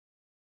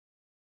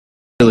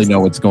really know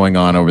what's going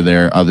on over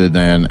there other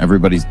than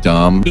everybody's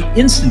dumb. The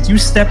instant you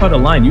step out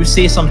of line, you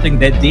say something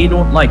that they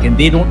don't like and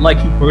they don't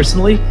like you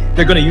personally,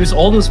 they're going to use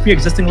all those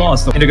pre-existing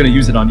laws and they're going to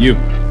use it on you.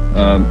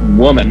 A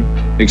woman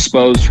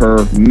exposed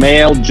her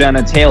male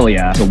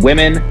genitalia to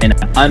women and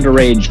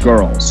underage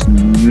girls.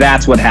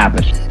 That's what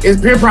happened.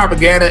 It's pure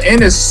propaganda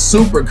and it's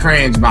super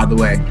cringe, by the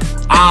way.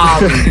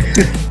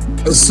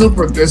 It's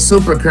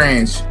super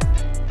cringe.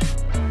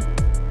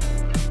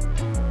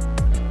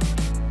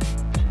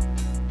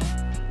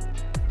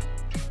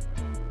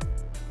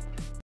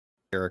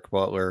 Eric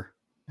Butler,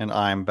 and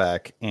I'm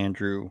back,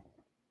 Andrew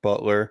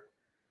Butler,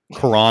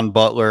 Karan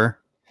Butler,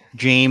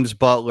 James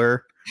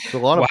Butler. There's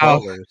a lot of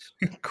butlers.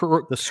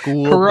 The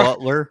school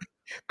Butler.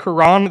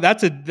 Karan,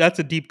 that's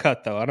a deep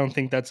cut though. I don't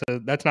think that's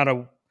not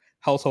a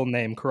household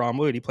name. Karan,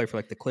 what did he play for,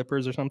 like the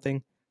Clippers or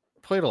something?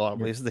 Played a lot of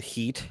places. The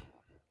Heat.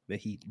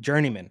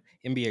 Journeyman,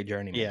 NBA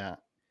journeyman. Yeah.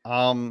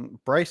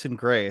 Bryson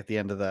Gray at the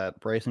end of that.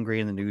 Bryson Gray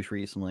in the news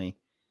recently.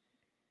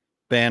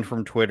 Banned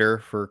from Twitter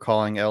for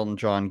calling Elton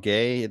John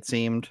gay, it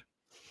seemed.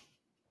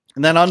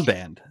 And then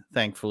unbanned,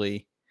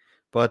 thankfully.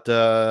 But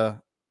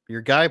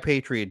your guy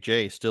Patriot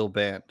J still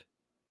banned.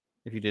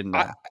 If you didn't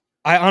know.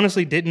 I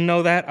honestly didn't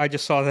know that. I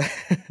just saw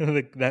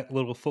that that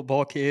little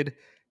football kid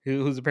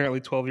who's apparently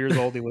 12 years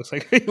old. He looks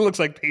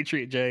like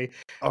Patriot J.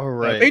 Oh,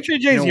 right. Patriot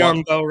J's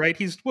young though, right?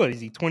 He's what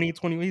is he? 20?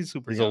 He's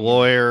super. He's young. a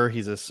lawyer.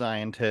 He's a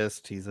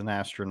scientist. He's an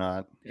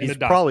astronaut. He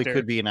probably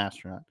could be an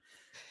astronaut.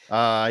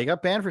 He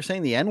got banned for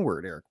saying the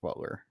N-word, Eric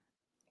Butler.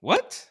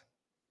 What?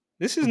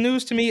 This is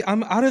news to me.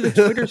 I'm out of the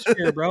Twitter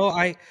sphere, bro.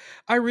 I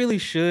really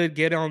should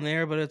get on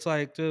there, but it's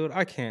like, dude,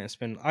 I can't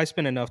spend. I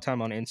spend enough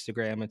time on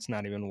Instagram. It's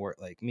not even worth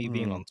like me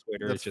being on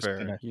Twitter. That's it's just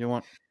fair. You know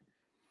what?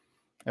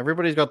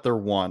 Everybody's got their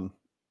one.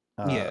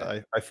 Yeah,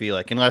 I feel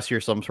like, unless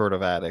you're some sort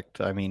of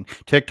addict. I mean,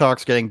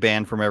 TikTok's getting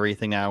banned from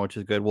everything now, which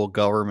is good. Well,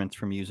 governments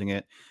from using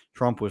it.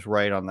 Trump was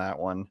right on that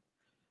one.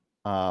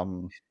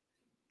 And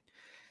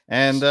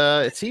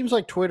it seems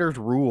like Twitter's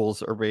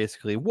rules are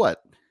basically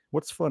what?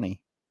 What's funny?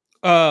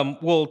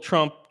 Well,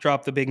 Trump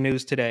dropped the big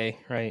news today,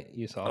 right?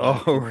 You saw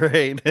that. Oh,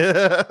 right.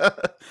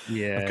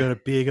 Yeah. I've got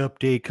a big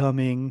update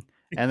coming.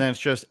 And then it's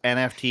just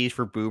NFTs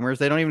for boomers.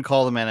 They don't even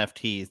call them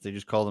NFTs. They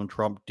just call them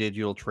Trump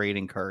digital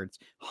trading cards.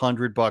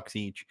 $100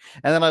 each.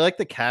 And then I like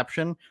the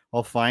caption.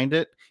 I'll find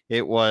it.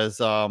 It was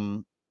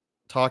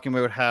talking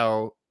about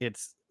how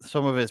it's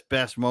some of his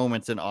best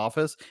moments in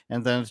office.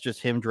 And then it's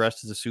just him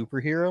dressed as a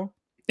superhero.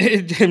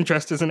 Him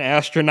dressed as an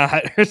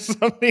astronaut or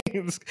something.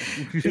 It's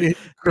crazy.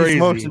 His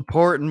most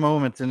important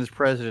moments in his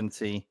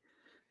presidency.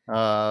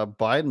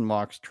 Biden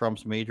mocks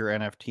Trump's major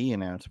NFT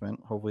announcement.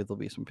 Hopefully there'll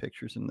be some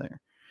pictures in there.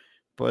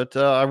 But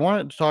I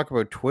wanted to talk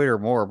about Twitter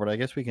more, but I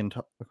guess we can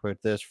talk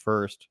about this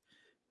first.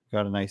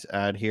 Got a nice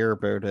ad here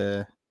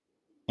about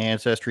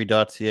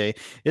Ancestry.ca.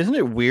 Isn't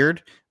it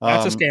weird?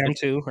 That's a scam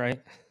too,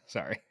 right?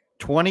 Sorry.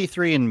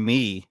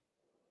 23andMe,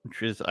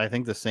 which is, I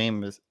think, the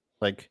same as,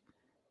 like,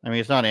 I mean,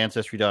 it's not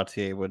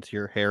Ancestry.ca, but it's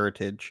your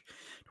heritage.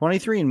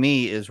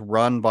 23andMe is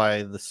run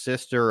by the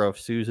sister of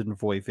Susan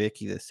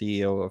Wojcicki, the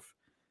CEO of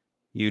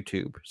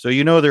YouTube. So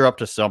you know they're up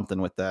to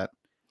something with that.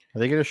 Are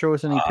they going to show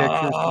us any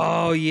pictures?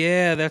 Oh,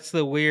 yeah, that's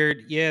the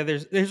weird. Yeah,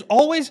 there's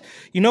always,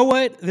 you know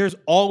what? There's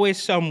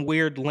always some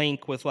weird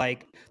link with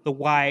like the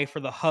wife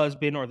or the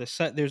husband or the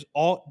son.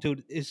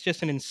 Dude, it's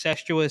just an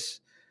incestuous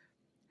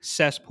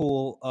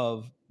cesspool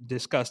of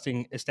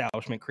disgusting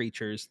establishment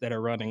creatures that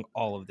are running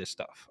all of this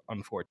stuff,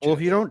 unfortunately. Well,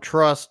 if you don't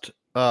trust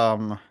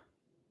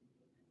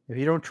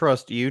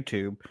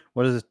YouTube,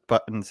 what does this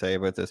button say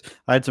about this?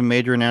 I had some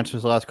major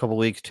announcements the last couple of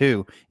weeks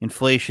too.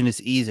 Inflation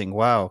is easing.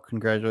 Wow,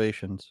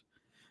 congratulations.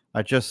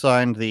 I just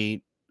signed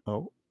the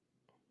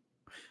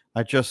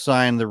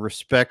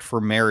Respect for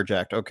Marriage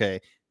Act.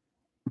 Okay.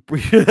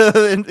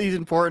 These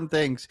important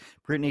things.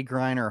 Brittany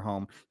Griner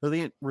home. So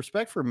the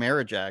Respect for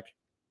Marriage Act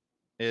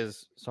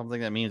is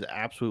something that means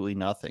absolutely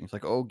nothing. It's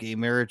like, oh, gay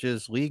marriage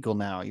is legal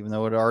now, even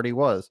though it already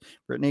was.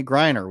 Brittany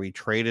Griner, we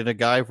traded a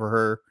guy for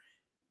her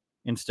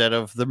instead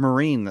of the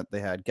Marine that they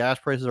had. Gas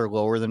prices are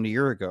lower than a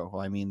year ago.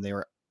 Well, I mean, they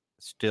were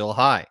still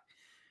high.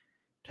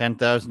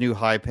 10,000 new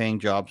high-paying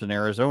jobs in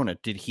Arizona.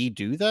 Did he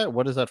do that?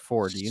 What is that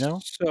for? Do you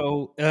know?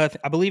 So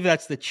I believe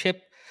that's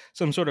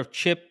some sort of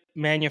chip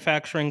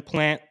manufacturing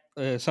plant,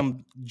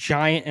 some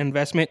giant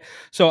investment.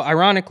 So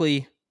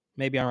ironically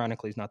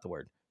is not the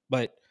word,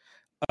 but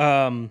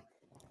my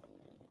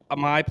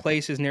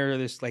place is near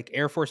this like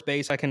Air Force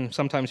base. I can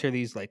sometimes hear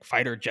these like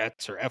fighter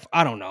jets or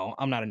I don't know.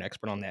 I'm not an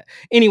expert on that.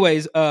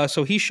 Anyways,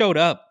 so he showed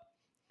up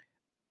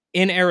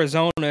in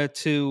Arizona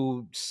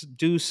to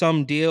do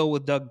some deal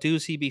with Doug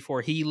Ducey before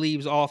he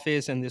leaves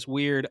office, and this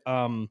weird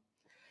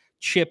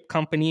chip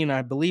company, and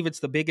I believe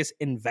it's the biggest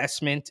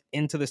investment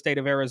into the state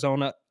of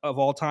Arizona of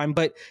all time.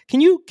 But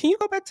can you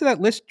go back to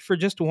that list for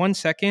just 1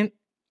 second?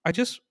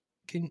 Is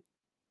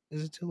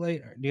it too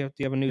late? Or do you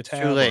have a new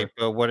tab? Too late.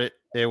 But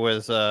it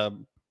was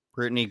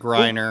Brittany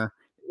Griner.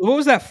 What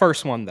was that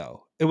first one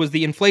though? It was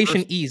the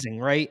inflation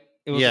easing, right?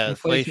 It was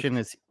inflation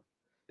is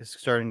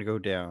starting to go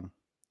down.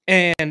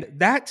 And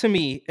that to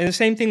me, and the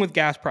same thing with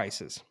gas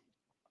prices.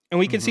 and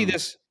we could see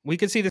this. We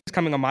could see this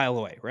coming a mile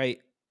away, right?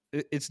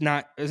 It's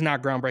not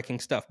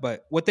groundbreaking stuff,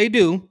 but what they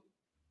do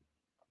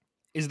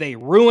is they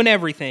ruin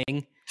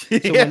everything. So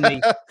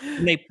when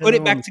they put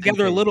it back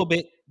together a little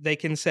bit, they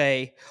can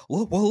say,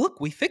 "Well,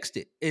 look, we fixed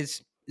it."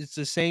 It's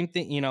the same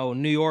thing,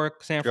 New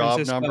York, San job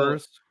Francisco.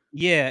 numbers.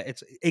 Yeah,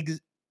 it's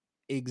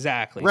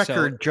exactly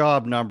Record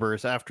job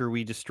numbers after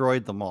we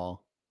destroyed them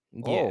all.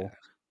 Yeah. Oh,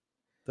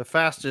 the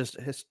fastest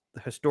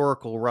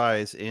historical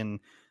rise in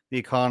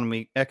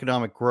the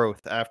economic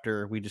growth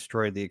after we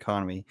destroyed the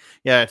economy.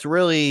 Yeah, it's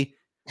really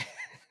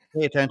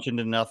pay attention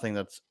to nothing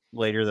that's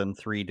later than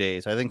 3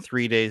 days. I think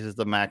 3 days is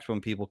the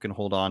maximum people can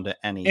hold on to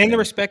anything. And the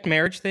respect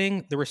marriage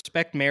thing,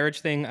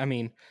 I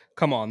mean,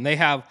 come on. They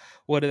have,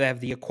 what do they have?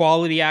 The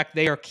Equality Act.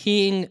 They are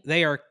king.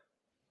 They are,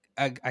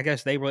 I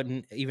guess they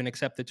wouldn't even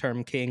accept the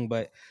term king,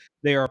 but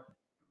they are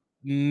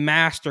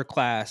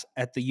masterclass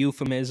at the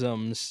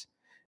euphemisms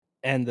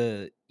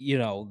and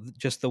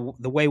just the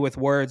way with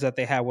words that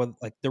they have with,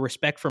 like, the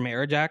Respect for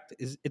Marriage Act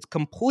it's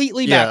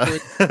completely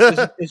backwards.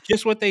 It's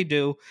just what they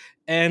do,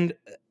 and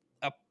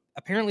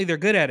apparently they're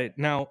good at it.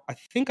 Now, I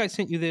think I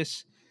sent you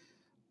this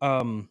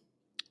on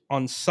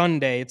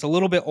Sunday. It's a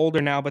little bit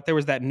older now, but there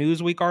was that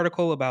Newsweek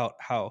article about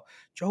how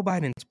Joe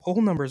Biden's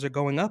poll numbers are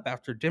going up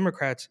after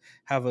Democrats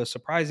have they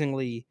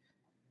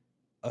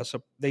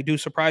do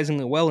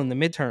surprisingly well in the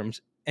midterms.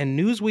 And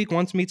Newsweek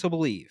wants me to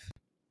believe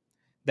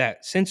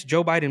that since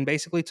Joe Biden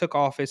basically took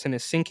office and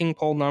is sinking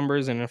poll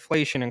numbers and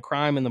inflation and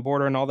crime and the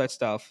border and all that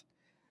stuff,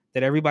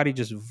 that everybody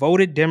just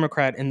voted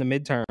Democrat in the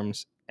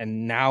midterms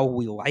and now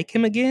we like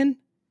him again.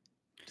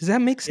 Does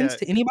that make sense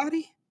to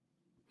anybody?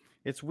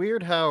 It's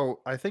weird how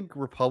I think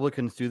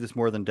Republicans do this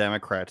more than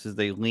Democrats, is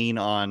they lean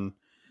on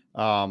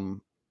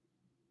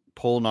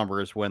poll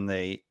numbers when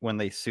they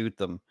suit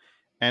them.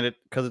 And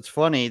because it's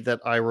funny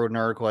that I wrote an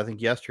article, I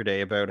think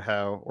yesterday, about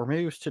how, or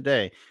maybe it was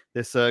today,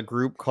 this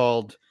group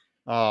called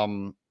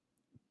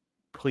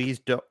Please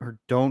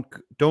Don't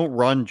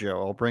Run,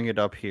 Joe. I'll bring it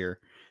up here.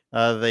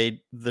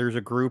 There's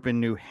a group in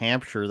New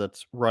Hampshire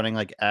that's running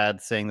like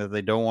ads saying that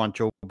they don't want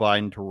Joe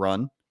Biden to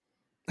run.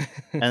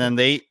 And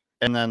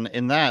then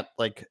in that,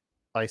 like,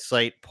 I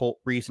cite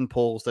recent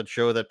polls that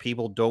show that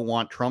people don't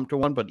want Trump to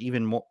run, but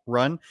even more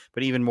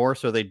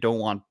so they don't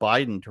want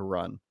Biden to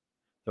run.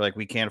 They're like,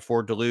 we can't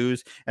afford to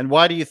lose. And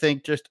why do you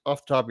think, just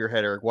off the top of your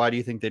head, Eric, why do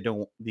you think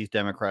these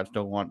Democrats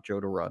don't want Joe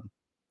to run?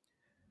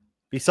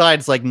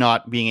 Besides, like,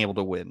 not being able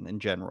to win in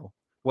general,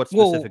 what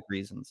specific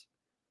reasons?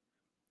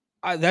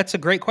 That's a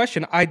great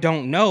question. I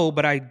don't know,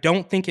 but I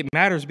don't think it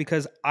matters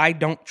because I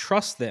don't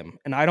trust them,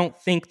 and I don't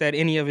think that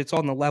any of it's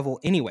on the level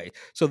anyway.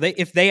 So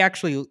if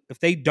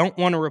they don't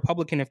want a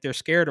Republican, if they're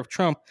scared of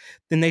Trump,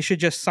 then they should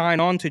just sign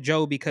on to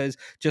Joe, because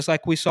just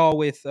like we saw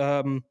with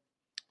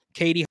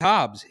Katie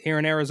Hobbs here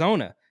in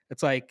Arizona,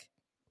 it's like,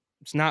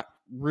 it's not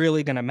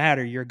really going to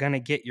matter. You're going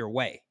to get your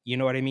way. You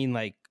know what I mean?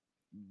 Like,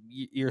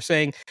 you're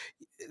saying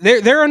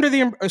they're under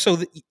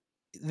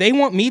they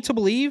want me to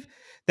believe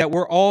that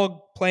we're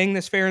all playing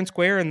this fair and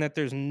square and that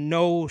there's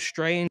no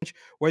strange,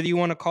 whether you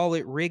want to call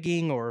it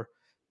rigging or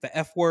the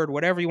F word,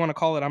 whatever you want to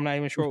call it. I'm not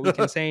even sure what we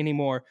can say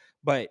anymore,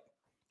 but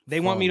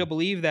they want me to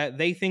believe that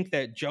they think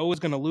that Joe is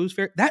going to lose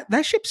fair.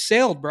 That ship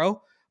sailed,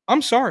 bro.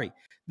 I'm sorry.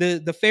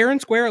 The fair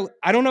and square,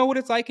 I don't know what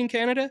it's like in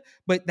Canada,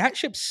 but that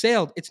ship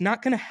sailed. It's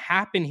not going to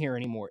happen here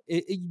anymore.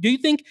 Do you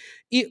think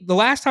the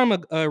last time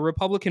a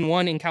Republican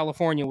won in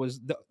California was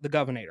the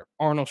governor,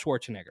 Arnold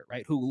Schwarzenegger,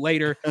 right? Who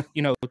later,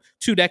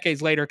 2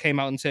 decades later came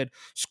out and said,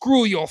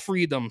 screw your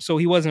freedom. So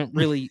he wasn't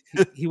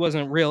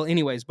real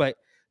anyways. But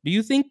do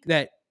you think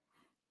that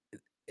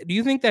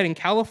in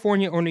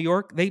California or New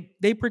York,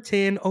 they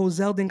pretend, oh,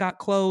 Zeldin got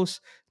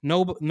close.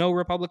 No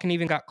Republican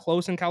even got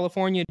close in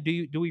California.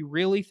 Do we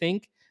really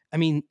think? I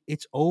mean,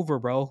 it's over,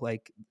 bro.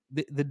 Like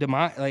the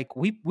demise, like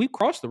we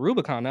crossed the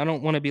Rubicon. I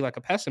don't want to be like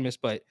a pessimist,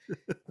 but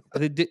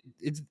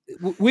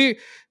we're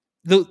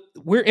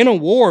in a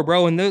war,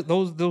 bro. And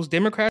those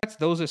Democrats,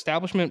 those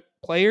establishment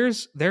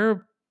players,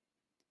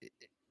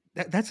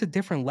 that's a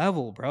different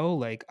level, bro.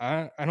 Like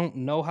I don't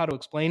know how to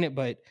explain it,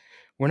 but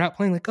we're not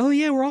playing like, oh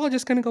yeah, we're all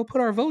just gonna go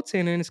put our votes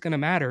in and it's gonna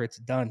matter. It's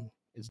done.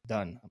 It's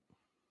done.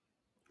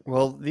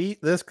 Well,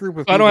 this group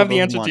of people, I don't have the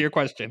answer to your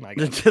question. I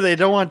guess. They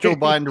don't want Joe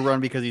Biden to run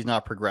because he's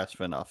not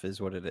progressive enough, is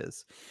what it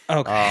is.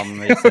 Okay.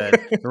 They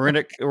said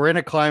we're in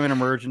a climate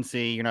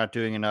emergency. You're not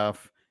doing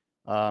enough.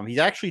 He's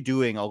actually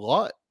doing a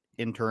lot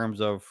in terms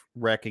of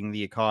wrecking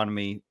the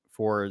economy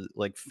for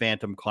like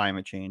phantom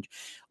climate change.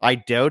 I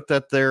doubt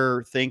that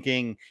they're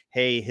thinking,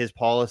 hey, his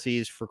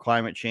policies for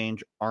climate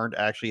change aren't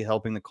actually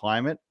helping the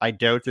climate. I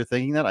doubt they're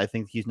thinking that. I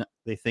think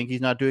they think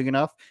he's not doing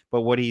enough.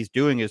 But what he's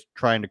doing is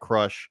trying to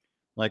crush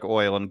like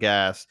oil and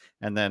gas,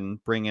 and then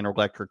bring in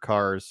electric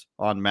cars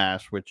en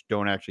masse, which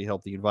don't actually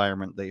help the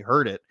environment. They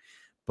hurt it.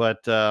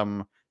 But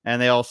and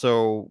they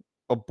also,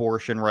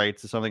 abortion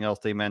rights is something else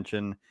they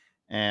mention.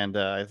 And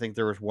I think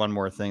there was one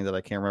more thing that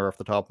I can't remember off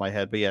the top of my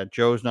head. But yeah,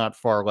 Joe's not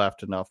far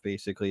left enough,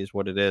 basically, is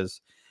what it is.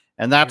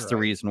 And that's the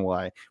reason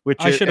why. Which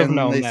I should have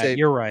known that.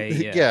 You're right.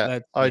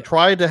 Yeah, I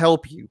tried to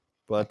help you,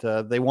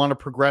 But they want a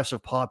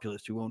progressive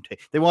populist who won't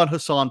take. They want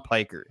Hassan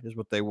Piker is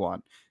what they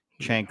want.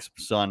 Chank's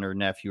son or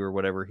nephew or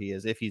whatever he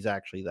is, if he's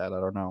actually that, I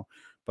don't know.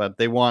 But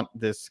they want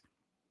this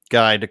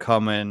guy to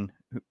come in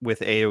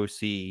with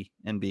AOC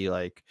and be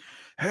like,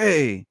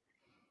 "Hey,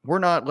 we're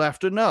not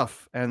left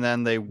enough," and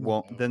then they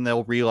won't. Then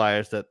they'll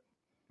realize that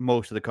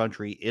most of the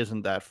country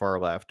isn't that far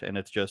left, and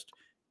it's just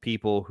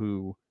people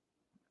who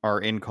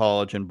are in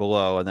college and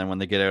below, and then when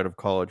they get out of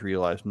college,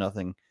 realize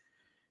nothing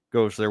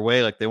goes their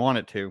way like they want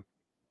it to.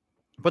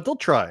 But they'll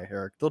try,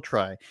 Eric. They'll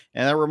try.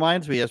 And that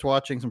reminds me, I was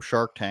watching some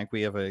Shark Tank.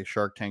 We have a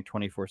Shark Tank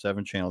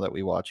 24/7 channel that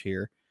we watch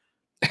here.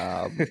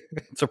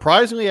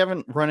 Surprisingly, I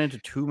haven't run into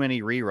too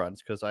many reruns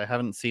because I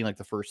haven't seen like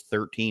the first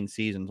 13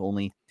 seasons,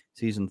 only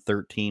season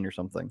 13 or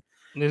something.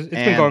 It's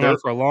been going on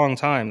for a long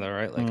time, though,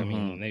 right? Like, I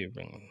mean, they've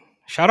been.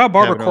 Shout out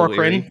Barbara Kevin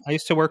Corcoran. O'Leary. I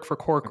used to work for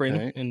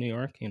Corcoran in New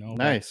York. You know,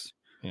 nice.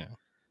 Yeah.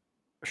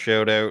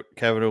 Shout out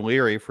Kevin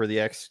O'Leary for the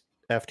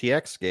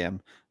FTX scam.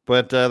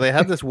 But they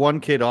had this one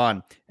kid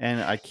on,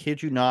 and I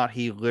kid you not,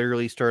 he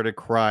literally started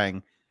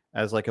crying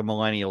as like a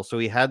millennial. So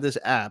he had this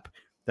app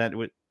that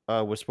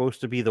was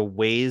supposed to be the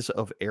Waze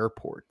of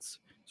airports.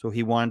 So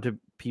he wanted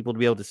people to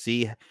be able to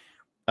see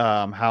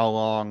how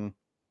long,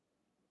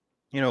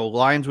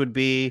 lines would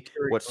be,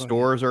 what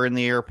stores are in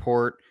the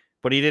airport.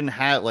 But he didn't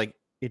have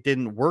it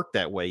didn't work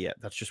that way yet.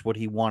 That's just what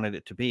he wanted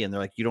it to be. And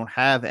they're like, you don't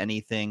have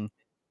anything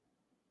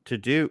to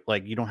do.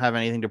 Like, you don't have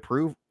anything to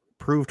prove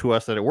to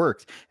us that it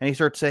works. And he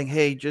starts saying,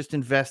 hey, just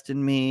invest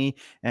in me,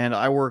 and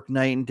I work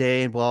night and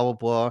day and blah blah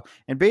blah.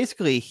 And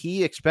basically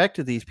he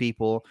expected these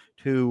people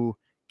to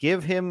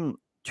give him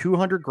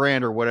 200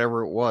 grand or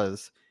whatever it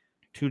was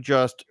to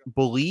just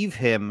believe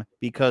him,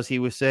 because he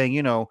was saying,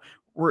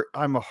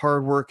 I'm a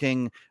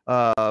hardworking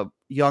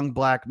young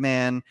black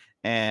man,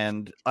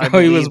 and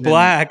he was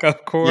black,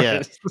 of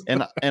course.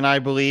 Yeah, and I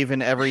believe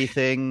in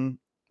everything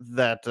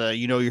that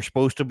you're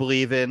supposed to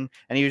believe in.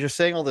 And he was just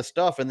saying all this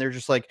stuff, and they're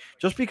just like,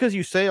 just because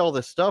you say all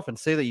this stuff and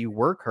say that you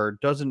work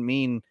hard doesn't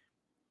mean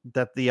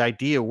that the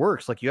idea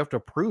works. Like, you have to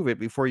prove it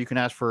before you can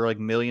ask for like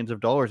millions of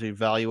dollars,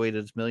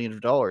 evaluated as millions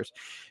of dollars.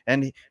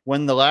 And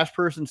when the last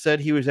person said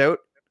he was out,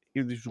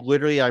 he was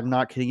literally, I'm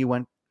not kidding you,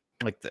 went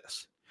like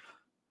this.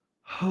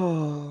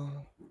 And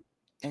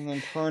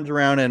then turns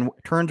around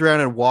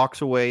and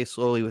walks away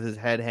slowly with his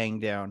head hanging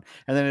down.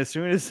 And then as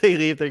soon as they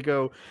leave, they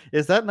go,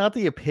 is that not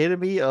the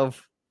epitome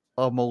of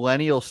a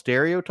millennial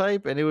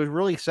stereotype? And it was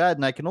really sad.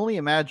 And I can only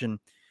imagine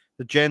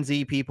the Gen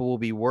Z people will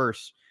be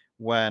worse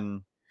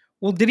when.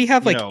 Well, did he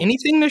have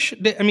anything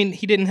to? I mean,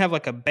 he didn't have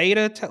like a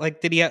beta.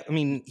 Did he have? I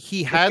mean,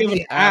 he had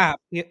the app.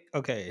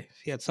 Okay,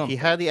 he had something. He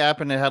had the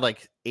app, and it had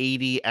like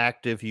 80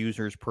 active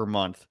users per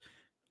month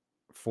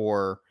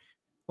for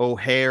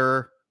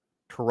O'Hare,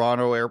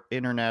 Toronto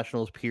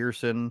Internationals,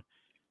 Pearson,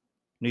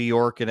 New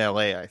York, and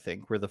LA, I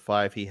think, were the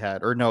 5 he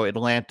had. Or no,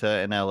 Atlanta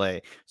and LA.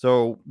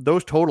 So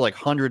those total like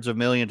hundreds of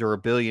millions or a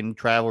billion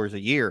travelers a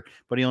year,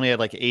 but he only had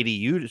like 80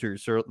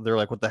 users. So they're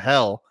like, what the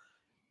hell?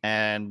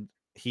 And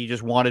he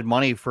just wanted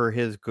money for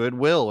his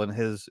goodwill and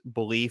his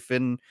belief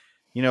in,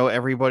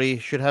 everybody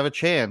should have a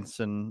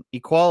chance and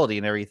equality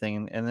and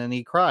everything. And then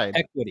he cried.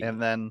 Equity.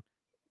 And then,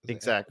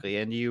 exactly.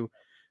 And you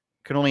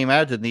can only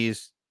imagine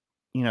these,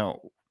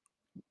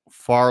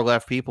 far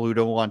left people who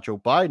don't want Joe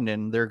Biden,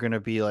 and they're going to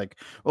be like,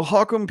 well,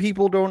 how come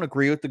people don't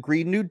agree with the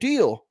Green New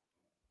Deal?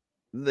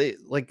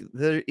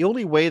 The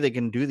only way they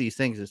can do these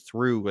things is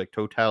through like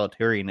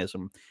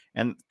totalitarianism,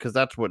 and because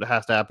that's what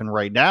has to happen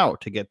right now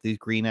to get this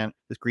green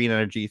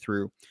energy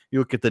through. You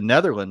look at the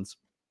Netherlands,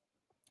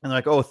 and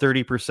like,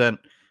 30%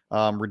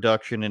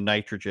 reduction in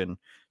nitrogen,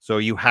 so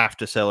you have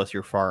to sell us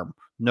your farm.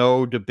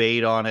 No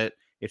debate on it.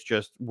 It's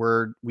just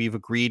we've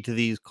agreed to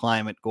these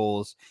climate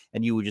goals,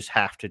 and you would just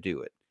have to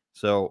do it.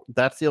 So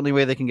that's the only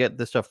way they can get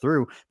this stuff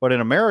through. But in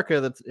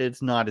America,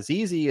 it's not as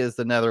easy as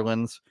the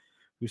Netherlands,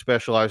 who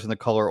specialize in the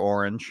color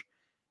orange.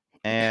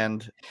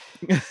 And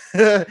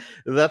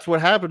that's what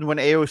happened when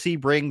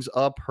AOC brings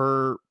up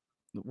her,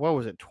 what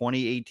was it,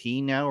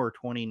 2018 now or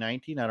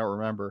 2019? I don't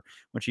remember,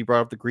 when she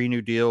brought up the Green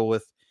New Deal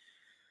with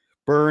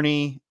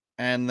Bernie,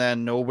 and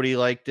then nobody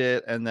liked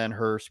it. And then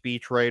her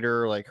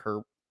speechwriter, like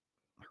her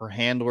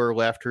handler,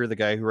 left her, the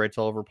guy who writes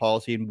all of her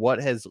policy. And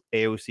what has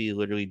AOC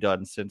literally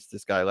done since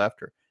this guy left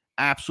her?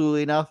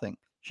 Absolutely nothing.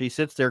 She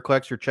sits there,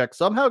 collects her check,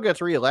 somehow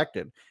gets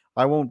reelected.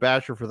 I won't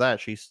bash her for that.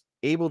 She's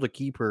able to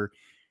keep her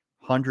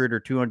 100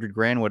 or 200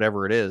 grand,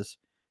 whatever it is.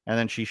 And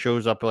then she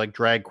shows up at like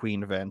drag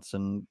queen events,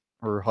 and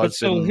her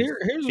husband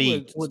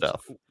here's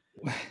stuff.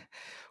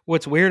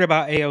 What's weird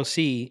about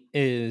AOC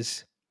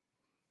is,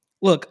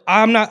 look,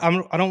 I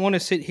don't want to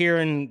sit here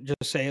and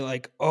just say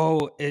like,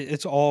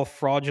 it's all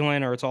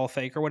fraudulent or it's all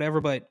fake or whatever.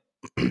 But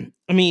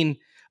I mean,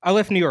 I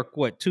left New York,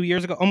 2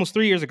 years ago, almost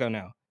 3 years ago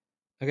now.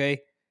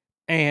 Okay.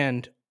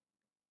 And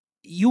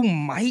you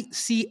might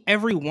see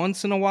every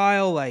once in a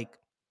while, like,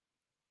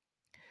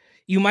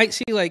 you might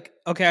see like,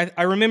 okay,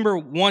 I remember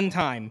one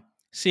time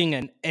seeing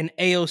an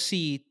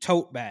AOC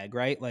tote bag,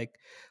 right? Like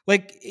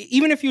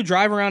even if you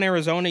drive around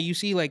Arizona, you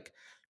see like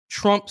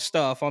Trump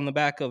stuff on the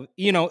back of,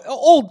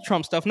 old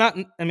Trump stuff. Not,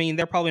 I mean,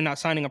 they're probably not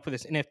signing up for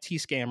this NFT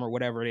scam or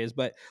whatever it is,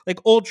 but like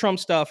old Trump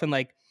stuff and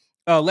like,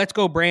 let's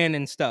go brand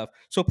and stuff.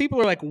 So people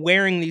are like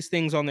wearing these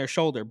things on their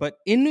shoulder. But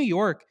in New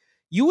York,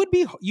 you would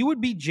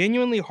be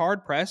genuinely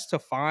hard pressed to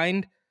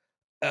find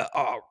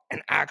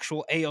an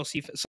actual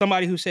AOC,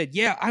 somebody who said,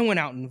 yeah, I went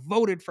out and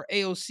voted for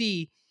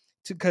AOC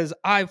because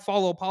I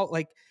follow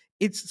like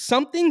it's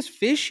something's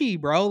fishy,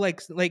 bro.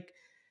 Like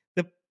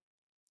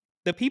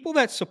the people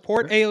that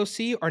support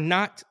AOC are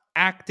not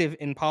active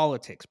in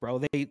politics, bro.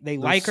 They There's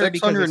like her because they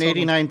saw those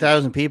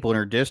 689,000 people in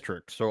her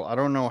district, so I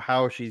don't know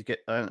how she's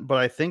but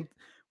I think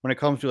when it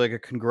comes to like a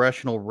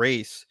congressional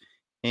race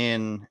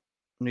in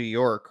New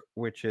York,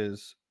 which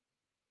is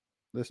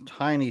this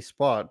tiny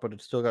spot, but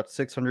it's still got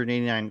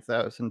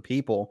 689,000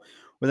 people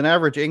with an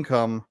average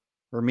income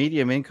or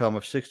medium income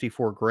of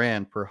 64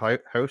 grand per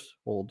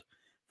household,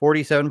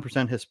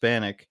 47%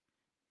 Hispanic.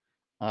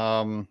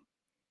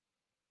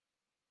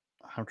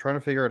 I'm trying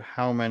to figure out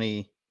how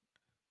many.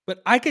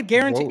 But I could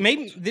guarantee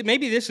votes.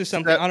 maybe this is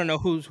something I don't know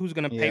who's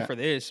going to pay for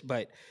this,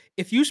 but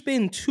if you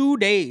spend 2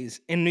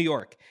 days in New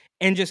York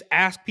and just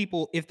ask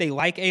people if they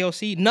like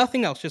AOC,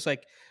 nothing else, just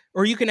like,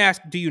 or you can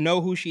ask, do you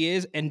know who she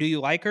is and do you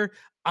like her?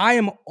 I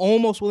am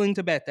almost willing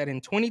to bet that in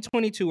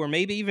 2022 or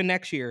maybe even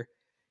next year,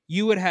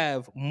 you would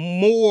have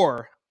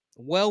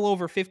well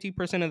over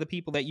 50% of the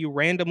people that you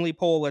randomly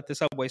poll at the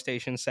subway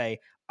station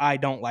say, I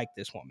don't like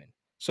this woman.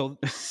 So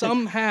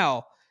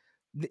somehow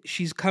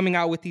she's coming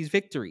out with these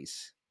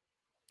victories.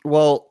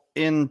 Well,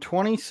 in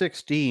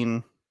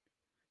 2016,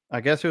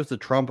 I guess it was the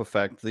Trump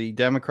effect. The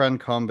Democrat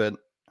incumbent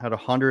had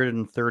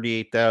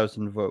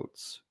 138,000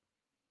 votes.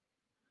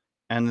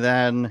 And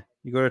then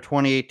you go to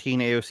 2018,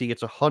 AOC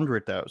gets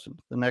 100,000.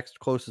 The next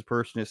closest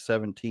person is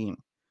 17.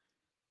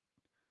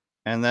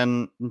 And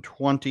then in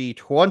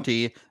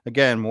 2020,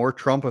 again, more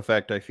Trump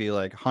effect, I feel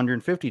like,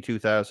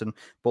 152,000.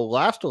 But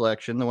last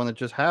election, the one that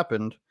just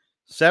happened,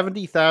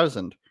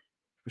 70,000.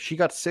 She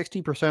got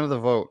 60% of the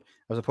vote,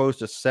 as opposed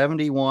to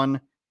 71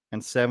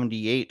 and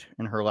 78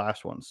 in her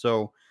last one.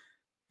 So,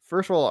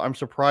 first of all, I'm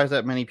surprised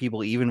that many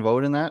people even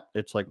vote in that.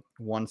 It's like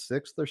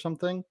 1/6 or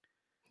something.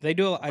 They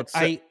do. I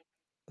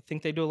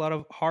think they do a lot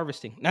of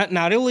harvesting.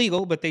 Not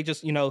illegal, but they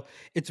just,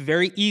 it's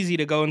very easy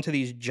to go into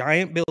these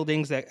giant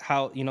buildings that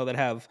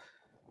have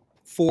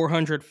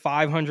 400,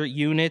 500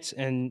 units,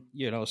 and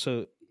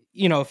so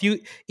if you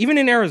even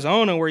in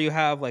Arizona where you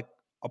have like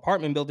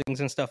apartment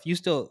buildings and stuff,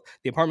 the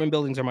apartment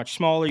buildings are much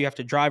smaller. You have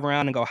to drive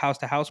around and go house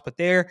to house, but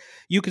there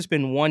you could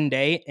spend one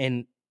day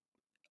and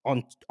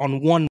on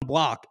one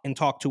block and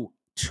talk to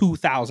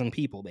 2,000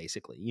 people,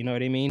 basically. You know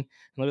what I mean?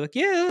 And they're like,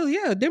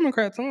 yeah,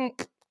 Democrats.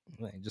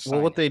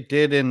 Well, what they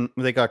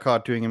got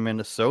caught doing in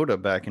Minnesota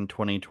back in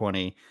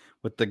 2020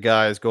 with the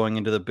guys going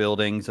into the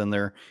buildings and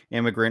their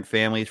immigrant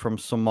families from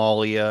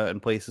Somalia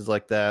and places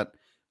like that.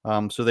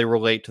 So they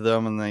relate to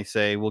them and they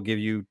say, we'll give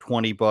you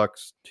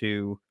 $20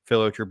 to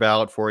fill out your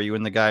ballot for you.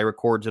 And the guy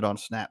records it on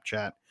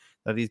Snapchat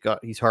that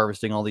he's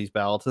harvesting all these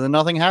ballots, and then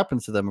nothing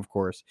happens to them. Of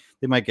course,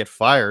 they might get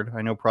fired.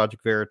 I know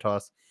Project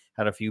Veritas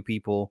had a few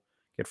people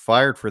get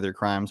fired for their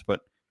crimes, but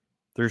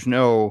first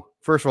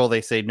of all, they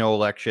say no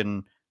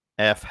election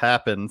F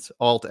happens,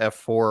 Alt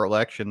F4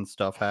 election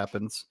stuff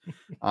happens.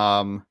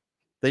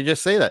 They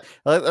just say that.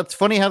 That's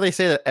funny how they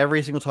say that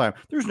every single time.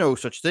 There's no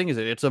such thing as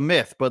it. It's a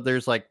myth, but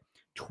there's like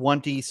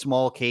 20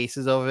 small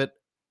cases of it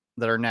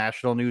that are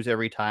national news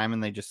every time,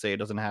 and they just say it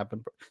doesn't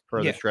happen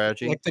for the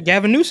strategy. Like the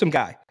Gavin Newsom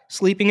guy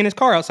sleeping in his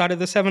car outside of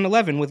the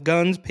 7-Eleven with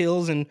guns,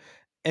 pills, and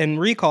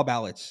recall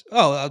ballots.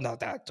 Oh, no,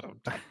 that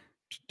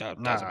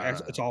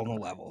doesn't. It's all on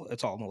the level.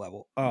 It's all on the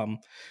level.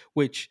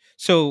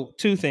 So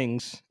two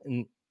things,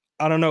 and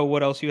I don't know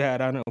what else you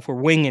had. I don't know if we're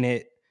winging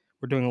it.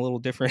 We're doing a little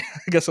different,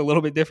 I guess a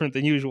little bit different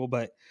than usual,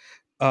 but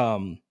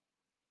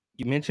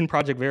you mentioned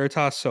Project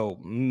Veritas, so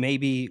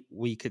maybe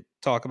we could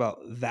talk about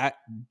that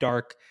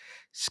dark,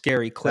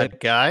 scary clip.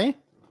 That guy?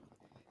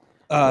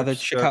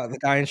 The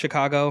guy in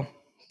Chicago,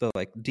 the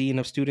like dean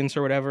of students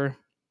or whatever.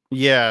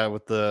 Yeah,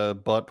 with the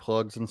butt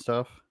plugs and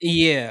stuff.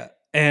 Yeah,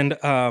 and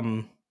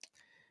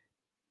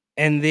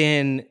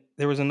then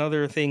there was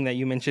another thing that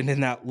you mentioned in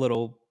that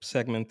little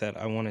segment that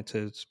I wanted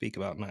to speak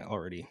about, and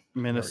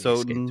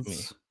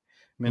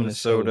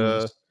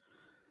Minnesota,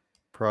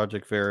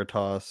 Project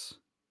Veritas,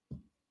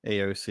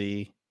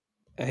 AOC.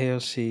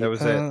 That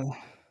was it.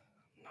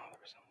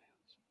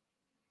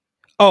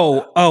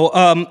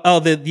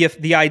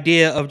 The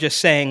idea of just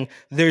saying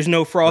there's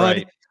no fraud,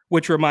 Right.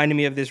 Which reminded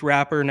me of this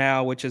rapper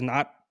now, which is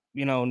not,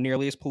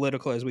 nearly as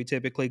political as we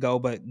typically go,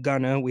 but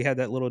Gunna, we had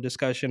that little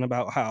discussion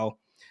about how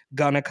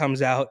Gunna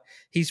comes out,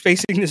 he's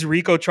facing this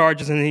RICO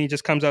charges, and then he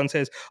just comes out and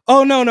says,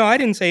 oh, no, I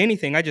didn't say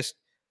anything. They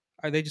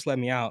just let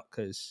me out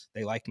because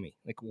they like me.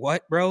 Like,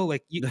 what, bro?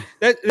 Like,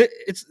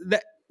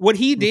 what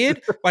he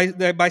did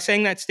by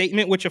saying that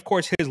statement, which of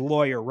course his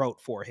lawyer wrote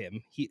for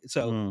him.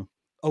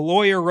 A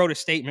lawyer wrote a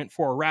statement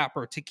for a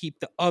rapper to keep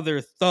the other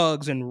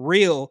thugs and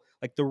real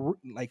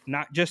like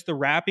not just the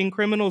rapping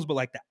criminals, but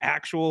like the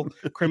actual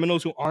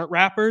criminals who aren't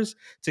rappers,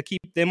 to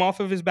keep them off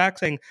of his back,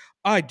 saying,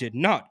 "I did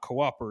not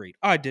cooperate.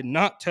 I did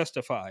not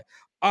testify.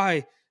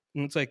 And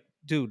it's like,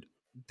 dude,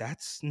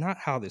 that's not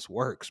how this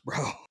works,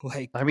 bro.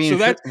 Like, I mean,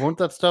 won't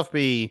that stuff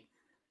be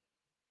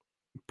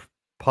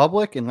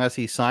public unless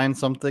he signed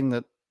something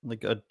that,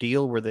 like, a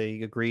deal where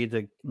they agreed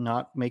to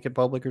not make it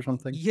public or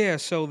something? yeah.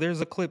 So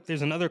there's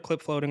another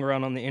clip floating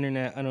around on the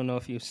internet. I don't know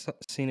if you've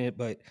seen it,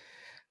 but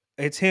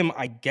it's him.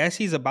 I guess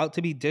he's about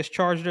to be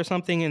discharged or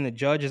something, and the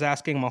judge is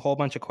asking him a whole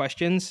bunch of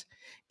questions,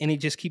 and he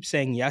just keeps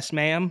saying, "Yes,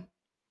 ma'am."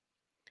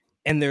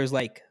 And there's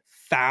like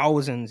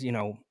thousands,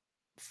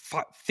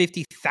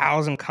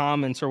 50,000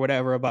 comments or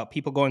whatever about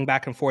people going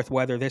back and forth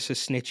whether this is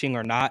snitching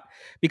or not,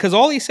 because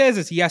all he says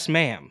is "yes,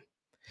 ma'am,"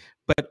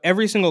 but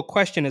every single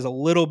question is a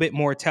little bit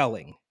more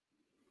telling.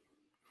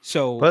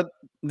 So, But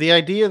the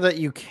idea that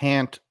you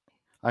can't,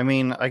 I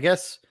mean, I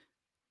guess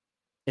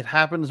it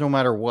happens no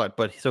matter what,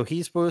 but so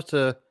he's supposed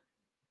to,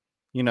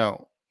 you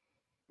know,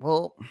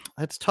 well,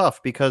 it's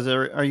tough because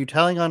are you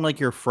telling on like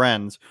your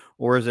friends,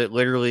 or is it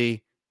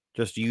literally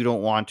just you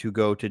don't want to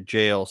go to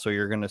jail, so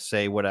you're going to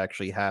say what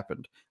actually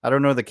happened? I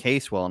don't know the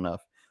case well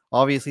enough.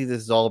 Obviously,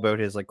 this is all about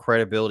his like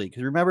credibility.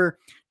 Because remember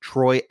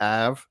Troy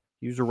Ave?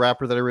 He was a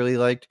rapper that I really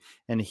liked,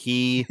 and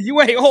he, you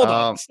wait, hold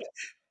on.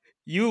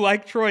 You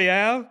like Troy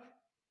Ave?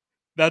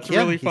 That's yeah,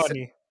 really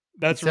funny.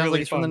 That's he sounds like really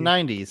he's funny. from the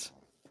 '90s.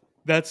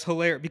 That's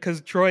hilarious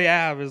because Troy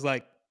Ave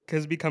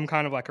has become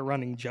kind of like a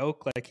running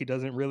joke. Like, he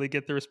doesn't really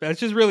get the respect. It's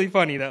just really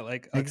funny that,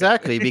 like, okay.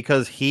 Exactly,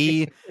 because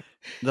he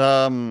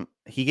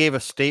gave a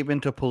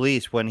statement to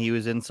police when he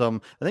was in I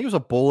think it was a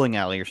bowling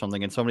alley or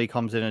something, and somebody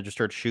comes in and just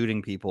starts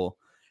shooting people,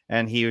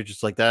 and he was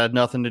just like, that had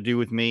nothing to do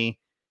with me.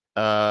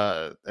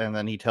 And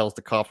then he tells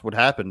the cops what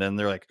happened, and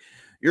they're like,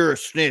 "You're a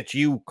snitch,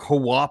 you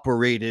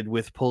cooperated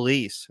with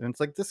police." And it's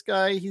like, this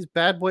guy, he's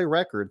Bad Boy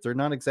Records. They're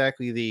not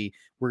exactly the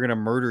 "we're gonna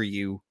murder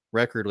you"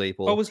 record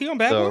label. Oh, was he on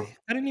Bad So Boy?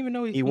 I didn't even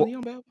know was he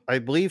on Bad Boy? I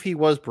believe he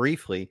was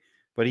briefly,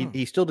 but Huh.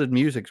 he still did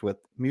music with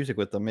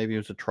them. Maybe it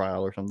was a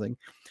trial or something.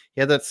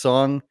 He had that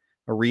song,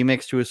 a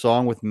remix to a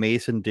song with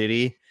Mason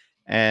Diddy,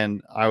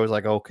 and I was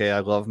like, okay, I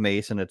love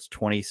Mason. It's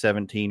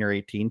 2017 or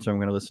 18, so I'm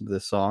going to listen to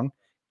this song.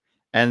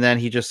 And then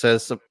he just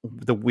says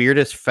the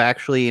weirdest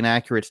factually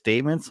inaccurate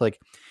statements. Like,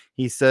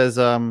 he says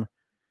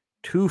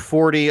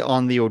 240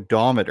 on the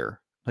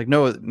odometer. Like,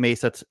 no, Mace,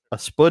 that's a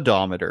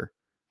spodometer.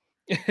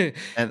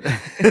 And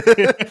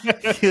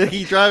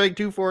he's driving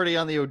 240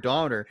 on the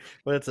odometer,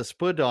 but it's a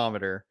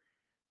spodometer.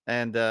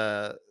 And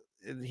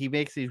he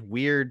makes these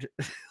weird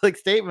like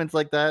statements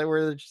like that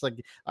where they're just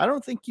like, I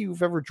don't think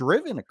you've ever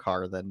driven a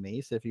car then,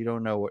 Mace, if you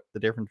don't know what the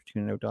difference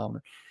between an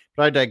odometer.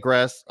 But I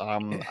digress.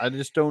 I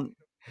just don't.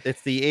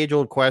 It's the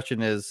age-old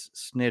question: is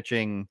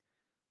snitching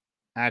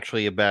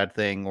actually a bad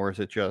thing, or is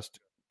it just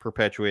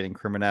perpetuating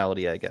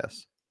criminality? I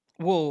guess.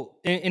 Well,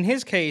 in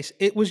his case,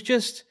 it was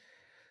just,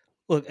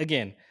 look,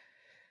 again,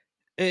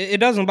 it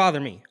doesn't bother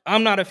me.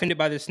 I'm not offended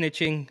by the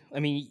snitching. I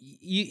mean,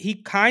 he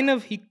kind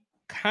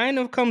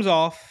of comes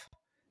off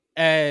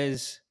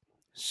as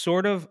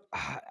sort of,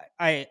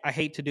 I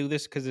hate to do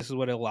this because this is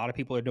what a lot of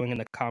people are doing in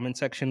the comment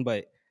section,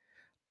 but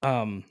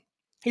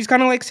he's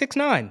kind of like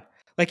 6ix9ine.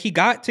 Like, he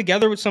got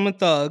together with some of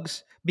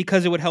thugs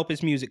because it would help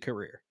his music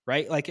career,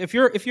 right? Like, if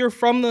you're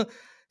from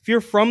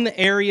the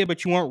area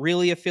but you weren't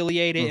really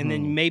affiliated, and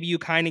then maybe you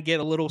kind of get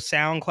a little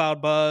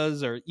SoundCloud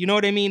buzz, or you know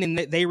what I mean, and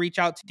they reach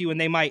out to you and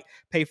they might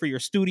pay for your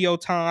studio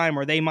time,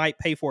 or they might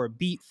pay for a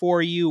beat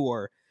for you,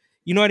 or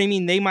you know what I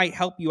mean, they might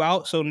help you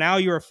out. So now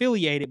you're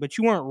affiliated, but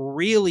you weren't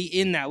really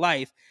in that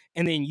life,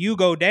 and then you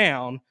go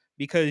down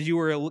because you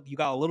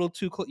got a little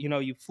too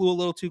you flew a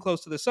little too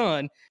close to the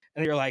sun,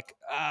 and you're like,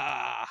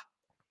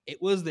 it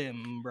was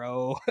them,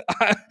 bro.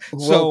 Well,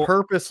 So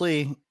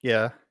purposely,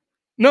 yeah.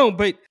 no,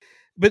 but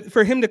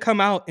for him to come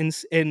out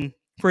and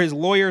for his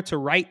lawyer to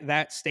write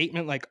that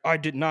statement, like, I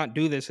did not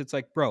do this, it's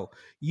like, bro,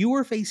 you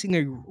were facing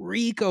a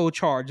RICO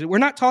charge. We're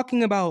not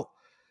talking about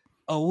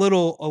a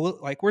little,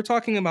 like, we're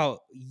talking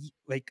about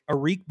like a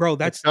RICO, bro.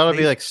 It's got to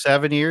be like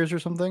 7 years or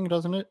something,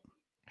 doesn't it?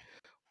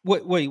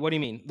 Wait, what do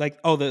you mean? Like,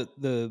 oh,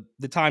 the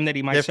time that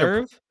he might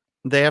serve?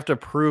 They have to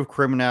prove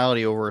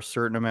criminality over a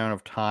certain amount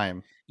of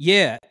time.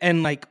 Yeah,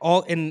 and like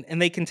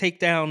and they can take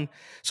down.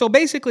 So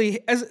basically,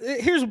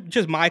 here's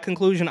just my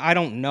conclusion. I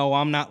don't know.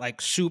 I'm not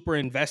like super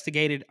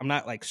investigated. I'm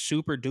not like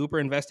super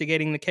duper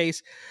investigating the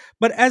case,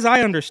 but as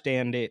I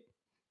understand it,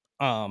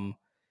 Young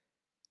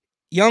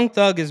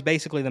Thug is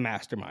basically the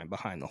mastermind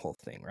behind the whole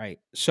thing, right?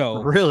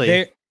 So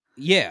Really?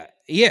 yeah.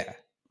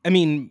 I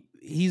mean,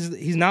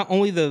 he's not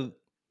only the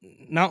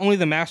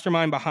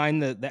mastermind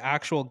behind the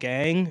actual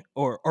gang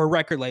or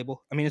record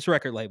label. I mean, it's a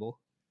record label.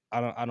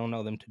 I don't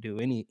know them to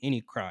do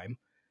any crime,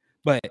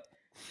 but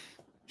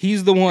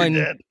he's the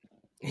one.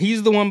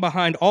 He's the one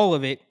behind all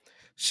of it.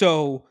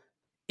 So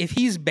if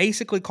he's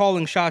basically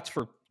calling shots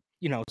for,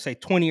 say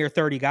 20 or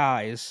 30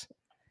 guys,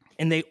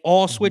 and they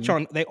all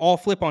they all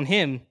flip on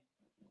him,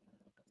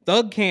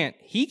 Thug can't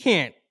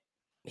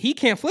he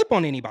can't flip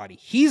on anybody.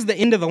 He's the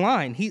end of the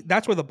line.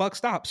 That's where the buck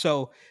stops.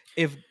 So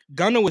if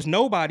Gunna was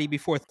nobody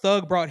before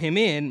Thug brought him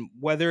in,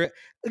 whether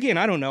again,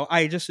 I don't know.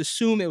 I just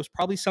assume it was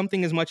probably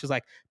something as much as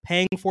like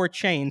paying for a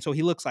chain so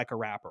he looks like a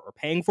rapper, or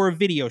paying for a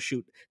video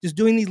shoot. Just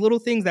doing these little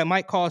things that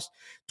might cost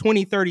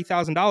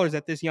 $20,000-$30,000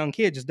 that this young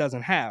kid just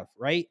doesn't have,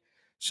 right?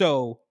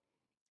 So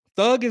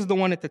Thug is the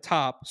one at the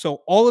top.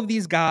 So all of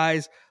these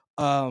guys,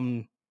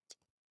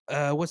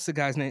 what's the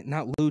guy's name?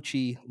 Not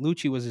Lucci.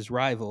 Lucci was his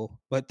rival,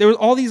 but there was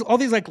all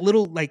these like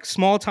little like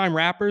small time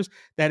rappers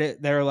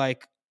they're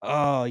like,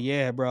 oh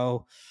yeah,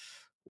 bro,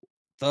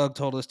 Thug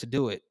told us to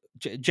do it.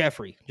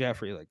 Jeffrey,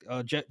 like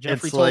Jeffrey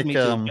It's told like me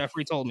to.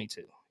 Jeffrey told me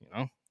to. You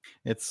know,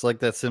 it's like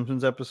that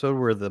Simpsons episode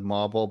where the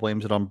mob all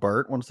blames it on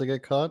Bart once they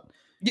get caught.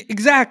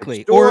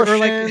 Exactly, or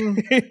like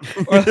Extortion.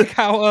 or like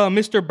how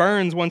Mr.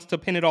 Burns wants to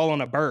pin it all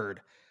on a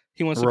bird.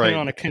 He wants to pin it Right.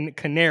 on a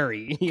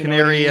canary. You know what I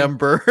Canary mean? and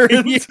birds.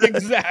 Yeah,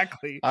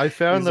 exactly. I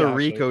found the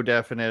Exactly. RICO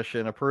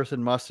definition. A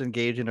person must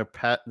engage in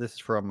this is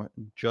from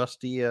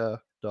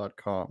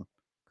justia.com.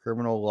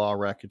 Criminal law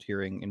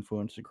racketeering,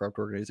 influence to corrupt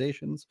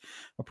organizations.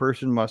 A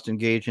person must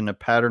engage in a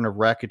pattern of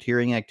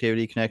racketeering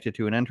activity connected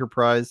to an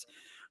enterprise.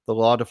 The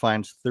law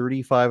defines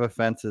 35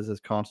 offenses as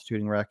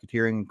constituting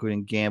racketeering,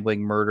 including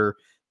gambling, murder,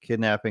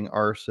 kidnapping,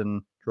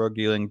 arson, drug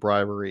dealing,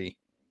 bribery,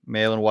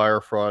 mail and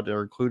wire fraud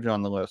are included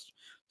on the list.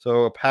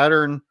 So a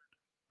pattern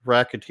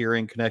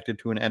racketeering connected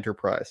to an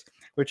enterprise,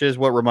 which is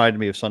what reminded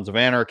me of Sons of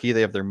Anarchy.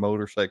 They have their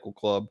motorcycle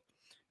club,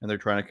 and they're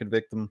trying to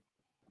convict them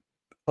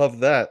of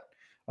that.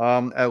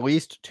 At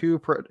least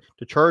to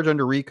charge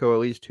under RICO, at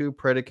least 2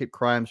 predicate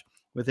crimes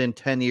within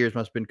 10 years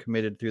must have been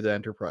committed through the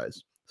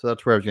enterprise. So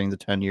that's where I was getting the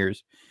 10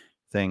 years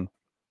thing.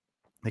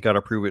 They got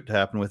to prove it to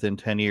happen within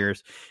 10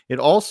 years. It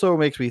also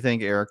makes me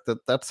think, Eric,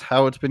 that that's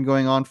how it's been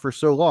going on for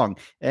so long.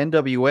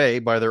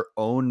 NWA, by their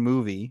own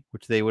movie,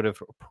 which they would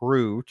have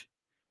approved,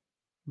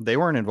 they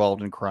weren't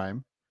involved in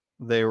crime.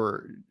 They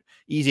were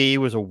Eazy-E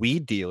was a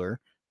weed dealer,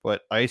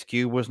 but Ice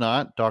Cube was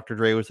not. Dr.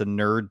 Dre was a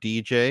nerd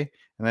DJ,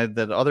 and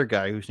that other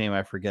guy whose name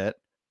I forget.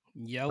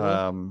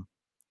 Yellow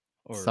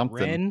or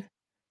Something.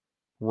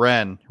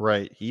 Ren,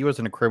 right? He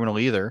wasn't a criminal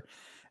either.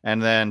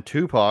 And then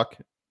Tupac,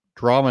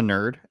 drama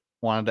nerd,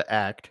 wanted to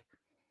act,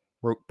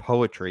 wrote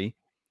poetry,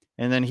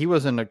 and then he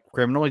wasn't a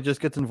criminal. He just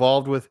gets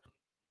involved with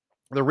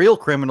the real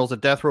criminals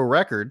at Death Row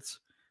Records,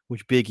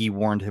 which Biggie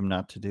warned him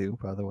not to do,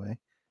 by the way.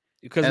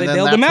 Because they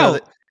bailed him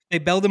out. They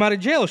bailed him out of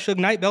jail. Suge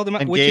Knight bailed him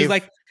out, which is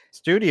like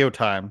studio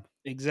time.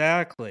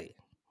 Exactly.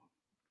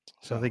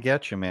 So they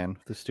get you, man.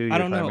 The studio I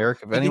don't time, know. Eric.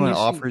 If anyone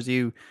offers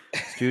you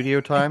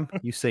studio time,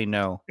 you say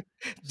no.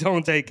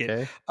 Don't take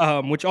it.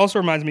 Okay? Which also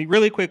reminds me,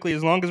 really quickly,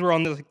 as long as we're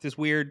on this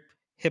weird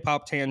hip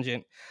hop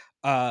tangent,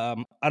 I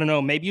don't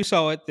know. Maybe you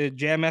saw it, the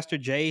Jam Master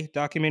Jay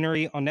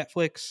documentary on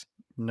Netflix.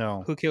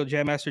 No. Who Killed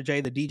Jam Master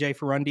Jay, the DJ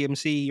for Run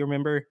DMC? You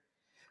remember?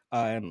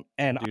 And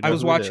I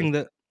was watching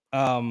the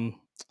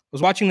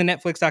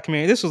Netflix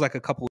documentary. This was like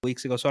a couple of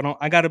weeks ago, so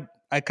I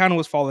kind of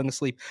was falling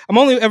asleep. I'm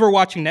only ever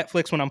watching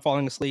Netflix when I'm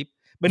falling asleep.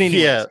 But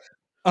anyways,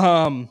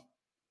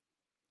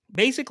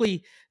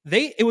 basically,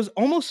 it was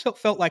almost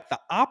felt like the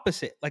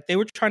opposite. Like they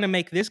were trying to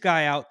make this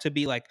guy out to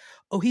be like,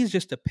 oh, he's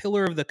just a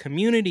pillar of the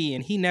community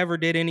and he never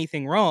did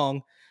anything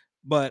wrong.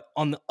 But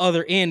on the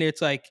other end, it's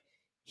like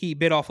he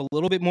bit off a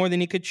little bit more than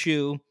he could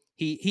chew.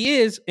 He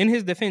is, in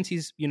his defense,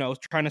 he's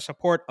trying to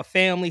support a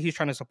family. He's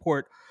trying to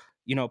support,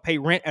 pay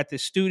rent at the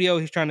studio.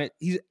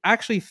 He's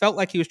actually felt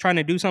like he was trying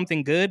to do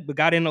something good, but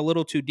got in a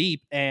little too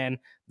deep. And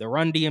the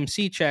Run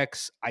DMC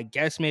checks, I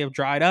guess, may have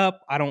dried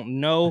up. I don't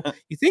know.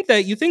 You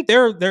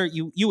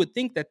would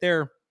think that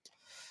their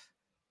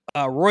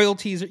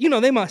royalties,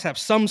 they must have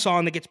some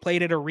song that gets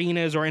played at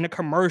arenas or in a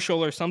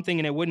commercial or something,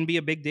 and it wouldn't be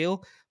a big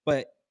deal.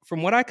 But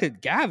from what I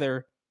could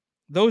gather,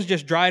 those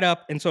just dried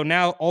up. And so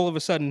now all of a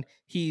sudden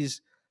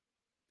he's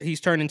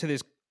turned into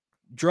this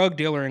drug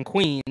dealer in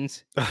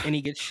Queens, and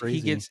he gets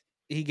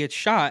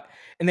shot,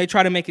 and they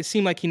try to make it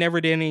seem like he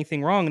never did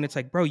anything wrong. And it's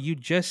like, bro, you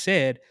just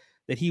said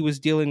that he was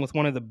dealing with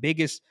one of the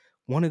biggest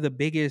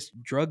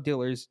drug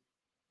dealers.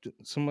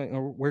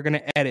 We're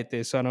gonna edit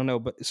this, so I don't know,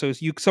 but so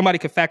somebody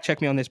could fact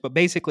check me on this. But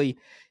basically,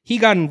 he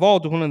got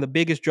involved with one of the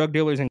biggest drug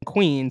dealers in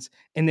Queens,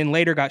 and then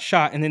later got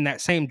shot. And then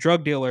that same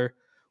drug dealer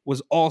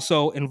was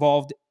also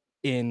involved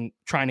in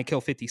trying to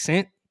kill 50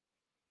 Cent.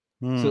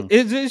 So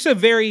it's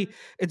very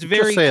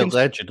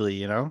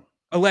allegedly,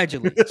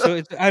 allegedly. So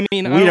it's,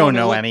 we don't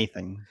know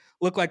anything.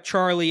 Look like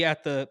Charlie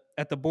at the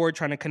board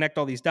trying to connect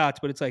all these dots,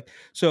 but it's like,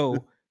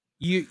 so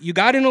you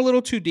got in a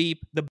little too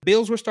deep. The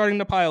bills were starting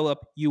to pile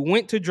up. You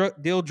went to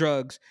deal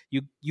drugs.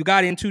 You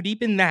got in too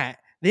deep in that.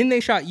 Then they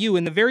shot you,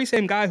 and the very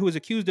same guy who was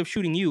accused of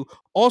shooting you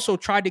also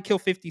tried to kill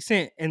 50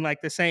 Cent in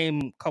like the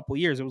same couple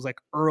years. It was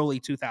like early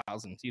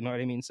 2000s. You know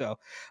what I mean? So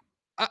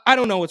I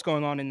don't know what's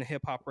going on in the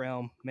hip hop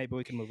realm. Maybe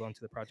we can move on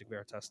to the Project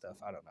Veritas stuff.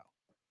 I don't know.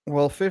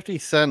 Well, 50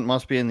 Cent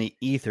must be in the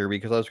ether,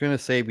 because I was going to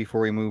say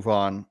before we move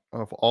on,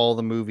 of all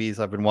the movies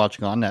I've been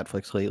watching on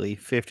Netflix lately,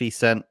 50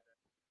 Cent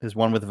is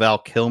one with Val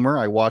Kilmer.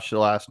 I watched it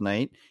last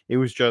night. It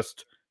was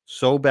just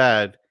so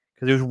bad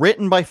because it was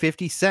written by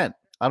 50 Cent.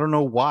 I don't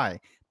know why,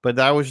 but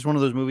that was just one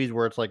of those movies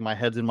where it's like my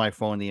head's in my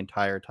phone the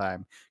entire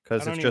time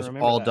because I don't it's even just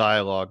remember all that.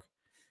 dialogue.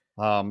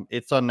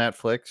 It's on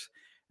Netflix,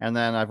 and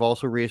then I've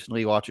also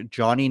recently watched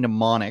Johnny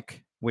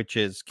Mnemonic, which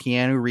is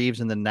Keanu Reeves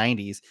in the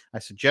 90s. I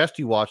suggest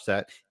you watch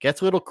that.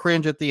 Gets a little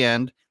cringe at the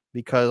end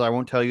because I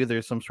won't tell you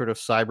there's some sort of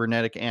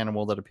cybernetic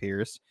animal that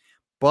appears,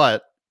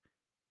 but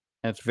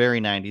and it's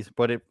very 90s,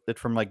 but it's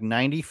from like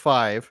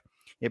 95.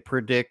 It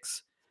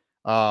predicts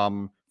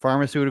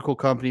pharmaceutical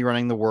company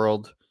running the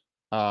world.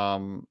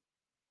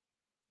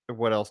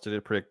 What else did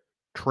it predict?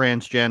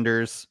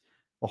 Transgenders,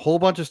 a whole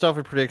bunch of stuff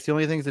it predicts. The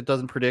only things it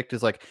doesn't predict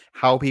is like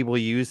how people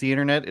use the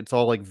internet. It's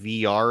all like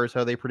VR is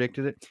how they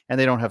predicted it, and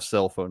they don't have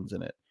cell phones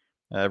in it.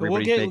 But we'll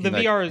Everybody's get the making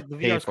like VR. The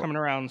VR's payphone. coming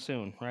around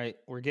soon, right?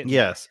 We're getting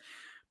there. Yes,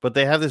 but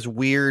they have this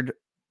weird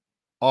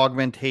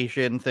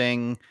augmentation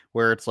thing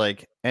where it's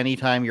like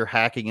anytime you're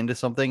hacking into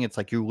something, it's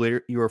like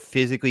you are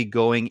physically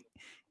going,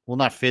 well,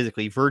 not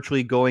physically,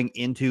 virtually going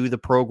into the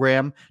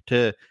program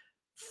to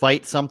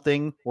fight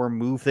something or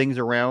move things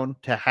around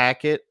to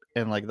hack it.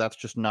 And like that's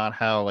just not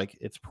how like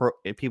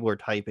people are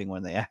typing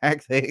when they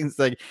hack things.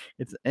 Like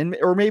it's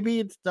or maybe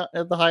it's not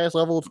at the highest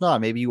level. It's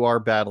not. Maybe you are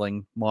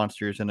battling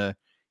monsters in a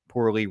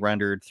poorly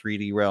rendered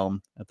 3D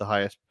realm at the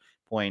highest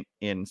point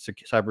in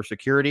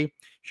cybersecurity.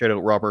 Shout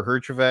out Robert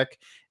Herjavec.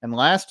 And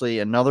lastly,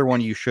 another one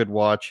you should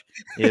watch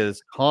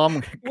is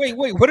Tom. Wait.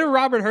 What did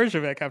Robert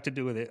Herjavec have to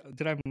do with it?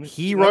 Did I?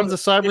 He That runs a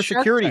was the Shark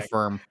cybersecurity Tank.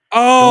 firm.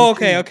 Oh,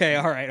 Don't you- okay.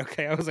 All right.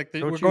 Okay. I was like,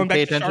 we're Don't you going back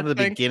pay to attention Shark to the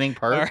Tank. beginning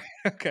part? All right.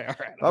 Okay. All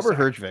right. I'm Robert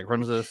sorry. Herjavec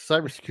runs a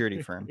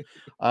cybersecurity firm.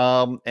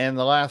 And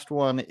the last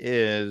one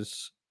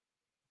is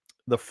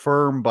The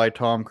Firm by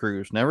Tom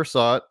Cruise. Never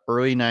saw it.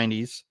 Early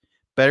 90s.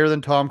 Better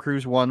than Tom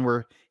Cruise one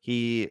where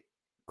he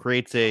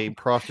creates a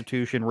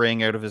prostitution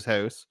ring out of his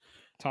house.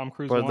 Tom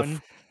Cruise But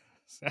won.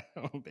 I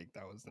don't think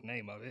that was the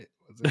name of it.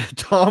 Was it?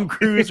 Tom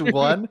Cruise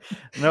won?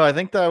 No, I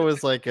think that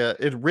was like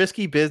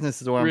Risky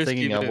Business is the one I'm Risky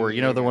thinking of, where Business,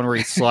 you know the okay. one where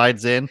he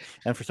slides in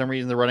and for some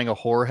reason they're running a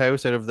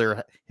whorehouse out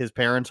of his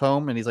parents'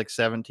 home and he's like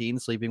 17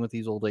 sleeping with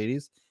these old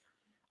ladies.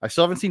 I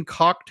still haven't seen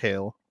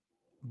Cocktail,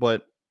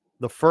 but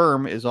The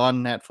Firm is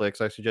on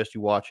Netflix. I suggest you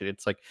watch it.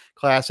 It's like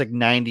classic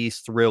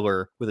 90s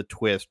thriller with a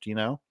twist, you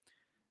know?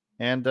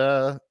 And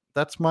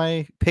that's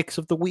my picks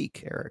of the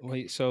week, Eric.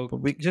 Wait. So But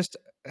we just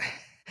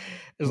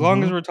as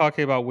long as Mhm. we're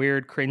talking about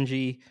weird,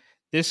 cringy,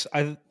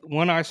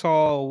 one I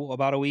saw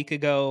about a week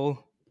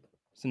ago.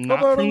 It's not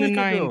About a from the week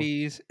ago.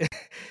 90s.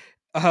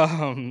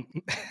 um,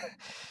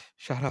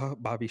 shout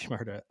out Bobby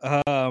Shmurda.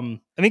 I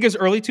think it was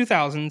early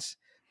 2000s,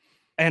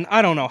 and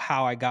I don't know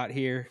how I got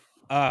here.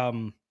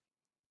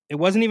 It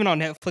wasn't even on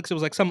Netflix. It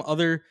was like some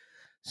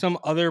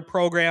other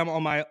program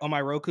on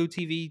my Roku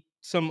TV,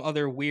 some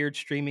other weird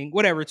streaming,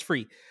 whatever. It's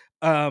free.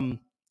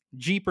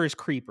 Jeepers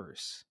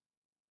Creepers,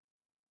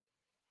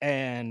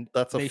 and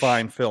That's a they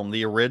fine film.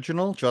 The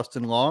original,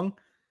 Justin Long.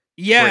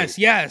 Great.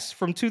 yes,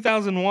 from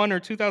 2001 or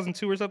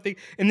 2002 or something.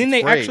 And then It's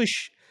they great.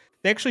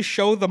 actually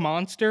show the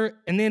monster,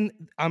 and then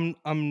I'm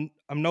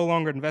no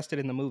longer invested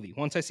in the movie.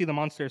 Once I see the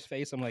monster's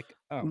face, I'm like,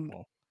 oh Mm,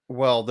 well.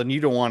 Well, then you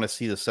don't want to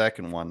see the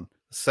second one.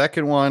 The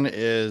second one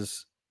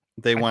is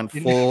they I went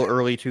didn't. full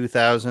early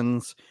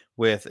 2000s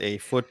with a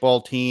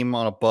football team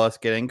on a bus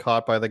getting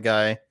caught by the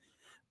guy.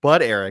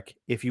 But Eric,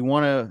 if you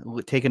want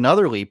to take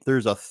another leap,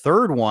 there's a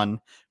third one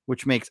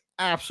which makes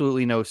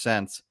absolutely no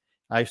sense.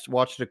 I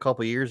watched it a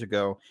couple years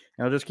ago,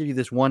 and I'll just give you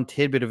this one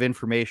tidbit of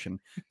information.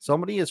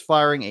 Somebody is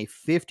firing a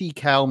 50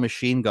 cal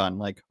machine gun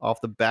like off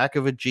the back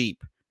of a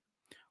Jeep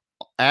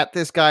at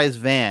this guy's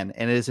van,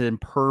 and it is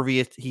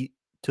impervious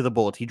to the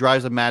bullets. He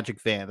drives a magic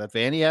van. That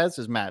van he has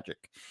is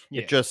magic.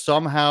 Yeah. It just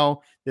somehow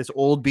this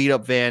old beat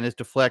up van is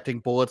deflecting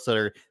bullets that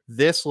are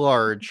this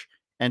large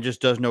and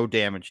just does no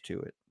damage to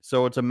it.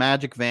 So it's a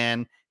magic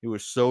van. It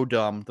was so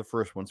dumb. The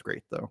first one's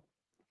great though.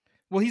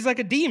 Well, he's like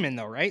a demon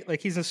though, right?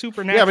 Like he's a Yeah,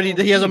 supernatural. but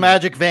he has a demon.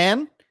 magic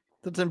van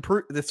that's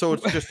improved. So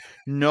it's just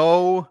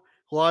no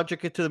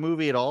logic to the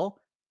movie at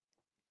all.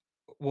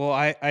 Well,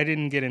 I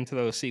didn't get into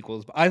those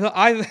sequels, but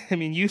I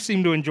mean, you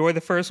seem to enjoy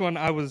the first one.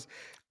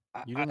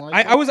 You didn't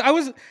like I was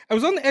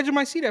on the edge of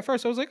my seat at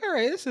first. I was like, all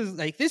right, this is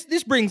like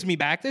this brings me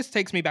back. This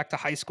takes me back to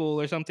high school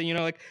or something. You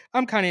know, like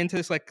I'm kind of into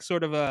this like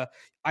sort of a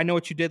I know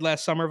what you did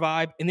last summer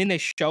vibe. And then they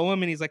show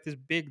him and he's like this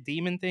big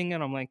demon thing,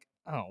 and I'm like,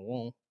 oh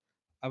well,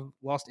 I've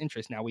lost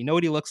interest now. We know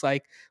what he looks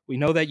like. We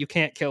know that you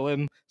can't kill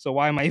him. So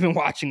why am I even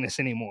watching this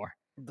anymore?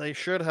 They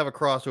should have a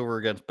crossover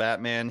against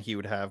Batman. He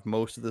would have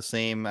most of the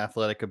same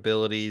athletic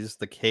abilities.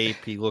 The cape,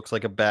 he looks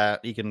like a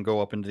bat. He can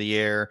go up into the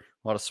air.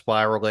 A lot of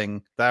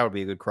spiraling. That would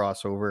be a good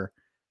crossover.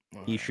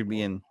 He should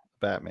be in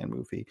a Batman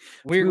movie.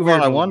 Let's move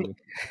on. I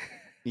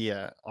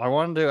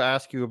wanted to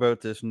ask you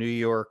about this New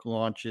York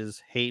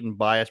launches hate and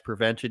bias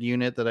prevention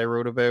unit that I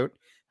wrote about.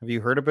 Have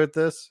you heard about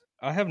this?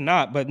 I have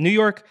not, but New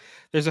York,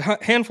 there's a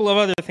handful of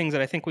other things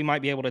that I think we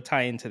might be able to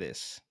tie into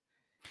this.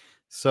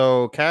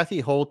 So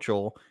Kathy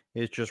Hochul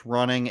is just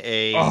running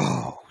a.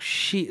 Oh,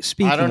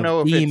 speaking I don't know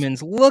of if it's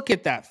demons, look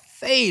at that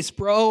face,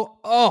 bro.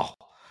 Oh,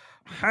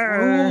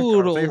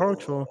 brutal. Kathy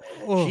Hochul.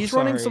 Oh, She's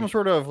running some sorry.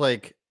 sort of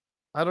like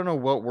I don't know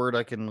what word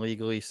I can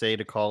legally say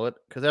to call it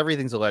because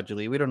everything's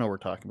allegedly. We don't know what we're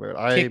talking about.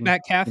 Kickback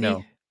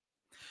Kathy.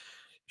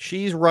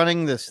 She's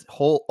running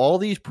all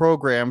these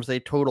programs.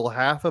 They total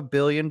 $500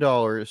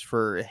 million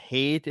for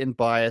hate and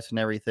bias and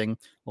everything.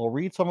 I'll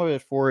read some of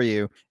it for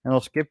you and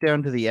I'll skip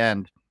down to the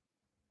end.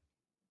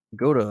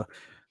 Go to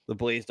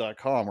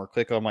theblaze.com or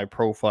click on my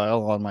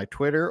profile on my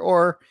Twitter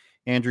or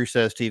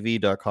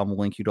andrewsaystv.com will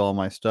link you to all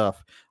my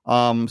stuff.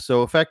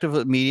 So effective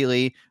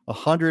immediately,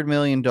 $100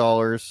 million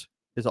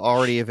is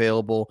already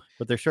available,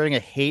 but they're starting a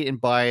hate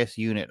and bias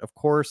unit. Of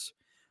course,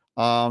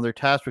 they're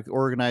tasked with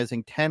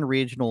organizing 10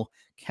 regional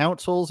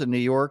councils in New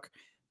York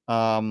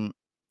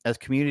as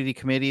community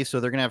committees. So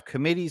they're going to have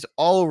committees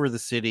all over the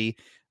city.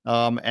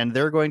 And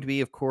they're going to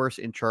be, of course,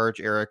 in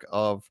charge, Eric,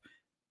 of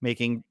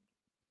making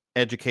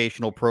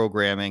educational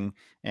programming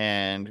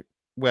and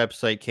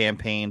website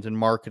campaigns and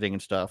marketing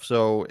and stuff.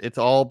 So it's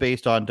all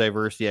based on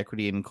diversity,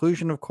 equity, and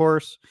inclusion, of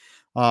course.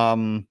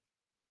 And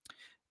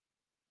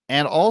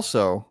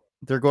also,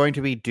 they're going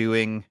to be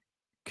doing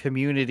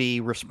community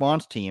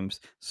response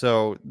teams.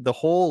 So the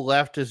whole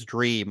leftist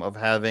dream of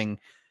having,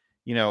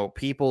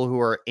 people who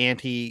are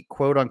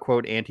quote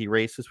unquote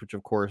anti-racist, which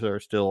of course are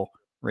still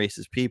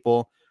racist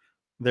people,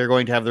 they're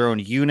going to have their own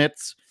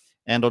units.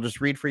 And I'll just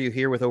read for you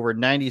here with over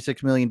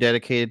 96 million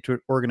dedicated to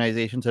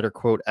organizations that are,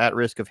 quote, at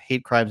risk of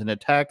hate crimes and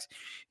attacks.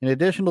 An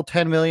additional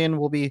 10 million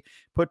will be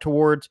put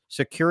towards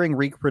securing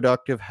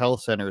reproductive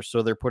health centers.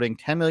 So they're putting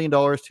 $10 million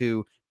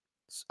to,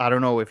 I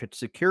don't know if it's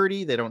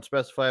security. They don't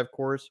specify, of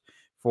course,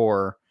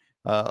 for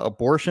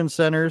abortion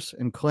centers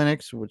and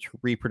clinics, which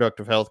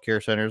reproductive health care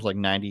centers, like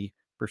 90%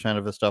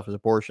 of the stuff is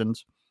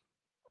abortions.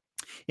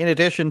 In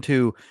addition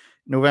to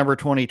November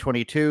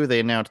 2022,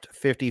 they announced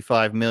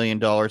 $55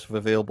 million of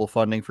available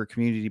funding for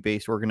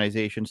community-based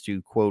organizations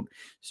to, quote,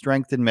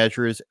 strengthen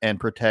measures and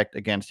protect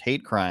against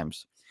hate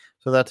crimes.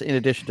 So that's in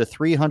addition to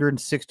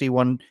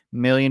 $361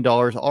 million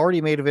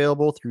already made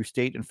available through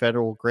state and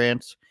federal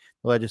grants.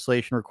 The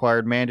legislation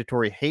required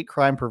mandatory hate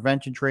crime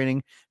prevention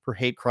training for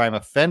hate crime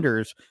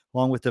offenders,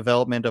 along with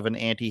development of an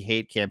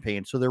anti-hate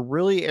campaign. So they're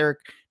really, Eric,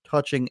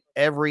 touching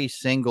every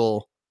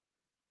single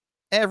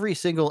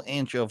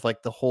inch of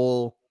like the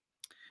whole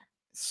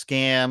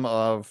scam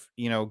of,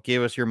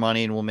 give us your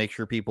money and we'll make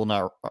sure people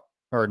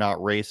are not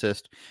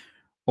racist.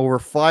 Over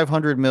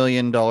 $500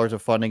 million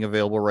of funding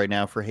available right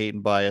now for hate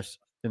and bias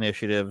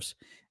initiatives.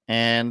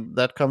 And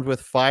that comes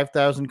with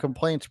 5,000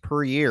 complaints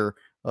per year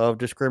of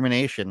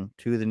discrimination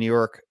to the New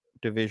York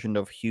Division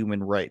of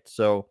Human Rights.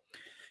 So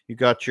you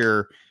got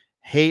your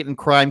hate and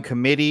crime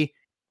committee.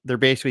 They're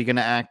basically going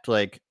to act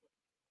like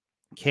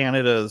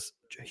Canada's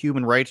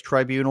human rights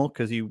tribunal,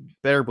 because you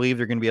better believe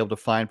they're going to be able to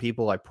find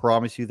people. I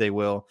promise you they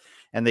will.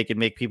 And they can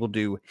make people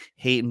do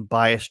hate and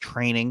bias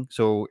training,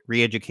 so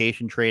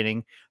re-education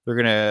training. They're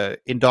going to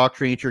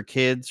indoctrinate your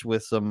kids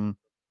with some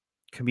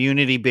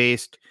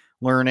community-based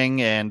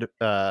learning and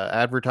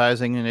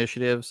advertising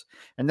initiatives.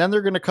 And then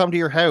they're going to come to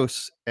your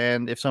house,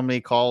 and if somebody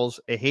calls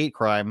a hate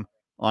crime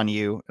on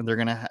you, and they're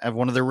going to have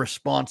one of their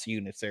response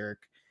units, Eric,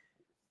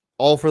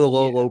 all for the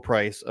low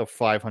price of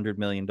 $500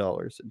 million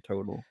in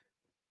total.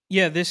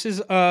 Yeah, this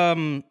is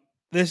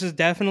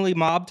definitely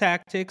mob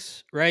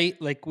tactics, right?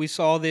 Like we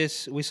saw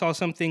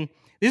something.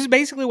 This is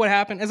basically what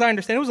happened. As I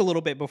understand, it was a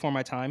little bit before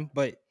my time,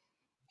 but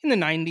in the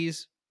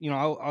 90s,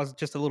 I was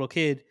just a little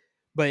kid,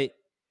 but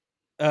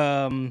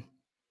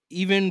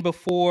even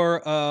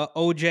before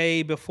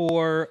OJ,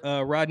 before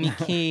Rodney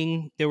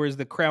King, there was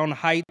the Crown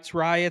Heights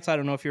riots. I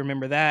don't know if you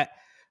remember that.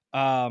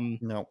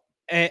 No.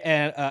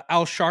 And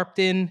Al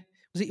Sharpton,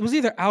 it was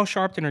either Al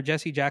Sharpton or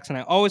Jesse Jackson.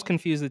 I always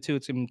confuse the two.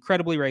 It's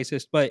incredibly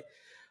racist, but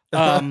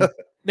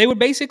they would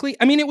basically,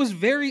 it was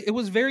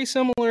very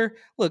similar.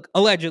 Look,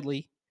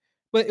 allegedly,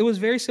 but it was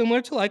very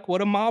similar to like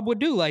what a mob would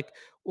do. Like,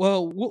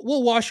 well,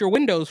 we'll wash your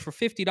windows for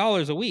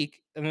 $50 a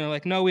week, and they're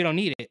like, no, we don't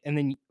need it. And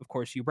then of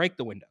course you break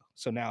the window.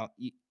 So now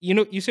you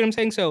see what I'm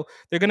saying. So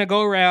they're gonna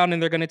go around and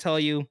they're gonna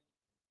tell you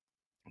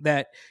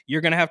that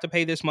you're gonna have to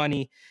pay this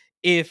money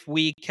if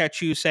we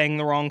catch you saying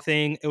the wrong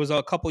thing. It was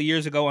a couple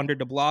years ago under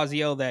de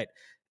Blasio that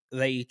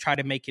they tried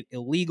to make it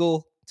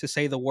illegal to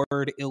say the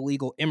word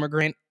illegal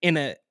immigrant in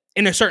a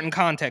certain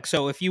context.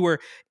 So if you were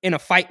in a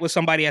fight with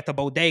somebody at the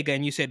bodega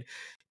and you said,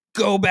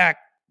 go back,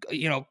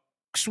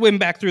 swim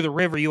back through the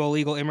river, you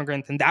illegal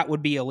immigrant, then that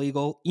would be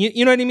illegal.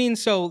 You know what I mean?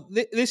 So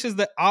this is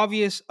the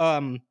obvious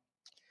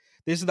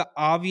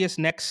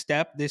next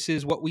step. This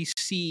is what we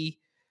see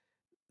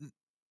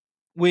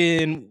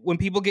when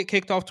people get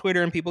kicked off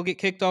Twitter and people get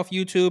kicked off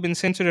YouTube and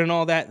censored and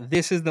all that.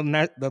 This is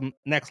the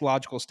next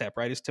logical step,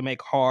 right? Is to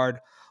make hard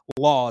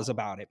laws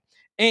about it.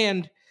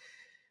 And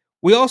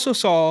we also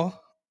saw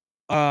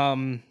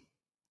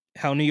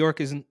how New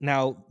York is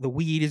now, the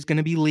weed is going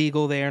to be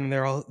legal there, and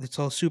it's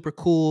all super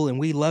cool, and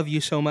we love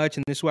you so much,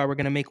 and this is why we're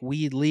going to make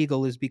weed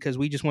legal, is because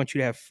we just want you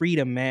to have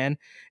freedom, man.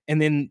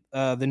 And then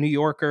the New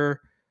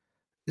Yorker,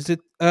 is it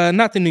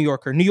not the New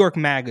Yorker, New York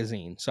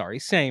Magazine? Sorry,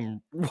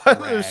 same.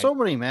 There's so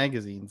many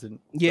magazines and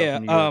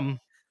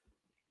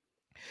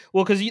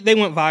well, because they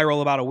went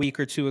viral about a week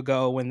or two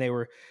ago when they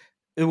were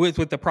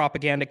with the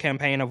propaganda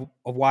campaign of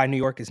why New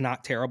York is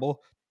not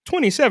terrible.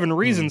 27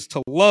 reasons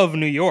to love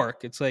New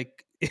York. It's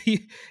like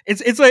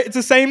it's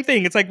the same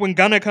thing. It's like when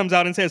Gunna comes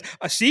out and says,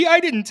 "See, I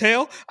didn't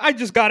tell. I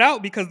just got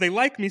out because they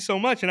like me so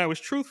much and I was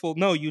truthful."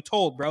 No, you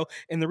told, bro.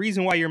 And the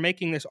reason why you're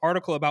making this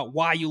article about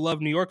why you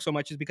love New York so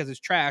much is because it's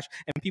trash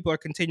and people are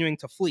continuing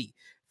to flee.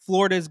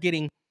 Florida's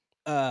getting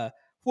uh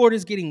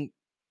Florida's getting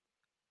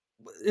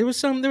there was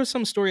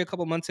some story a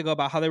couple months ago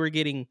about how they were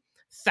getting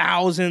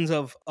thousands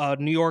of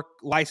New York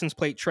license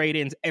plate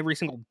trade-ins every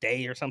single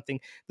day or something.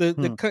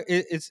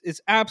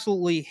 It's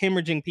absolutely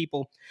hemorrhaging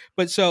people.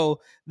 But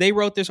so they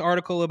wrote this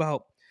article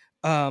about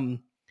um,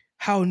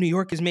 how New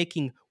York is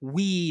making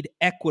weed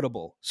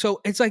equitable.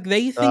 So it's like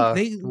they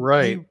think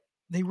Right.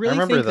 they I really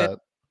remember think that that.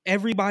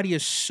 everybody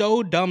is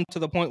so dumb to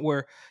the point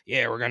where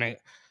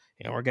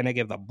we're gonna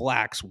give the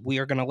blacks. We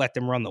are gonna let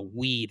them run the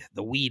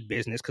weed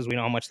business because we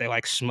know how much they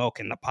like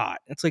smoking the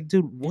pot. It's like,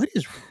 dude, what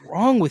is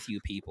wrong with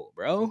you people,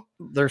 bro?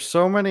 There's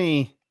so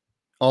many.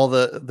 All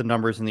the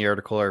numbers in the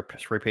article are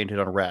spray painted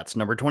on rats.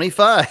 Number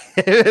 25.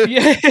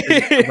 Yeah,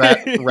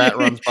 rat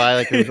runs by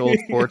like those old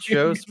sports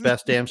shows,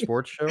 best damn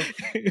sports show.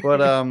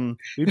 But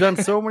we've done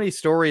so many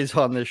stories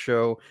on this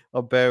show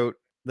about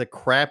the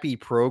crappy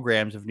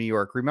programs of New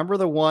York. Remember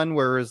the one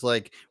where it was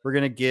like we're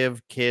gonna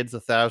give kids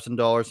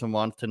 $1,000 a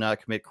month to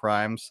not commit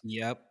crimes?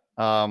 Yep.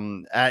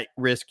 At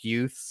risk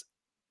youths.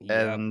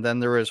 Yep. And then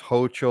there was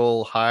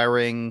Hochul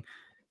hiring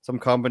some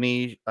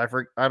company. I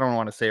don't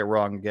want to say it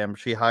wrong again. But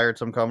she hired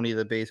some company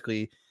that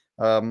basically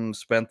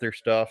spent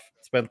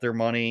their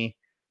money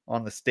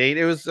on the state.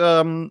 It was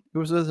a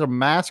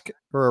mask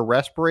or a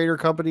respirator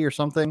company or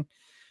something.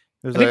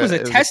 I think it was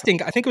a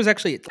testing. I think it was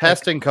actually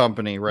testing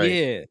company, right?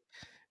 Yeah.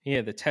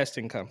 Yeah, the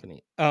testing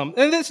company. And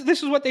this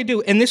is what they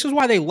do, and this is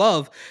why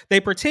they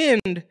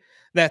pretend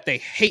that they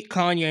hate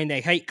Kanye and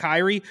they hate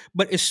Kyrie,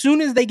 but as soon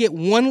as they get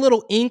one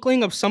little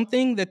inkling of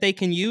something that they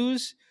can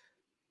use,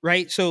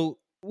 right? So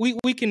we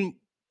can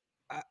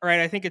right,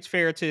 I think it's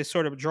fair to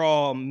sort of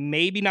draw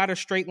maybe not a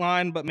straight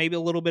line, but maybe a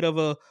little bit of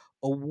a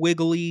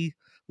wiggly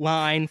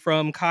line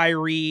from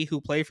Kyrie, who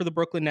played for the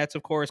Brooklyn Nets,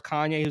 of course,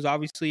 Kanye, who's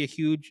obviously a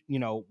huge,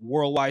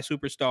 worldwide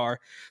superstar.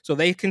 So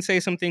they can say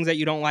some things that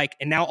you don't like,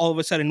 and now all of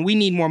a sudden we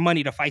need more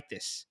money to fight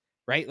this.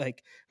 Right,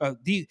 like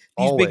these big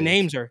Always.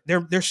 names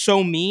they're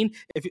so mean.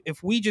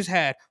 If we just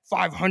had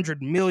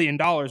 $500 million,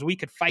 we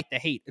could fight the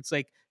hate. It's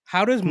like,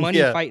 how does money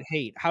Yeah. fight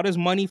hate? How does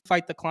money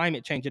fight the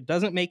climate change? It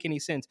doesn't make any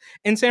sense.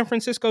 And San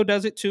Francisco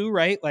does it too,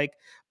 right? Like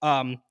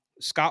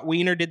Scott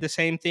Wiener did the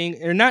same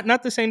thing, or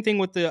not the same thing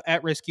with the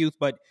at-risk youth,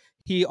 but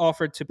he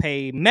offered to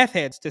pay meth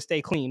heads to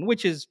stay clean,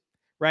 which is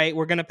right.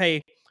 We're gonna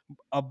pay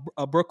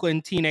a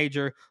Brooklyn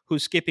teenager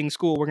who's skipping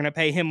school. We're gonna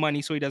pay him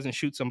money so he doesn't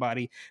shoot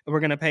somebody, and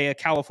we're gonna pay a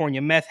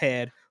California meth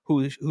head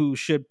who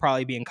should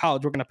probably be in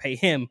college. We're gonna pay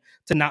him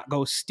to not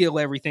go steal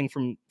everything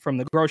from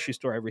the grocery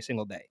store every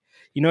single day.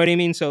 You know what I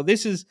mean? So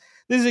this is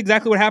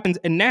exactly what happens.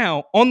 And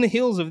now on the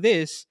heels of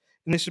this,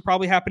 and this is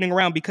probably happening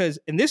around because,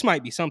 and this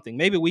might be something,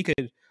 maybe we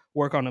could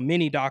work on a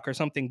mini doc or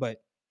something,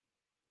 but,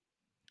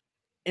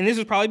 and this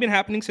has probably been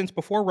happening since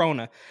before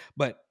Rona,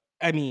 but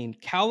I mean,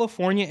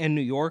 California and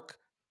New York,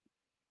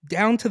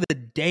 down to the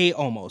day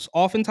almost,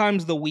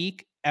 oftentimes the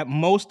week, at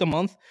most a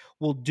month,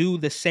 will do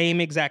the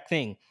same exact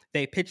thing.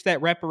 They pitch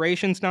that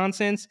reparations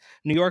nonsense.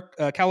 New York,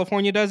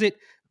 California does it.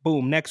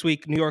 Boom. Next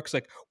week, New York's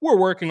like, we're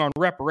working on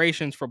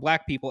reparations for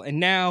black people. And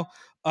now,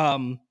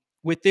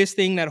 with this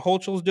thing that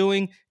Hochul's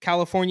doing,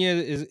 California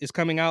is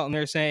coming out and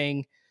they're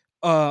saying,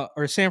 I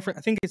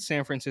think it's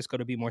San Francisco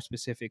to be more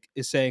specific,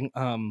 is saying,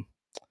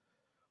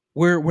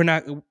 we're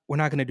not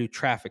going to do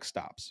traffic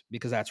stops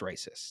because that's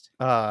racist.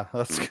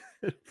 That's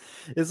good.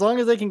 As long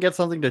as they can get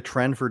something to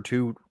trend for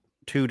two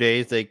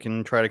days, they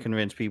can try to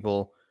convince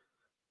people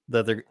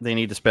that they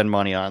need to spend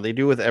money on it. They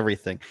do with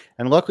everything.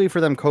 And luckily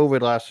for them,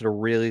 COVID lasted a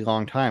really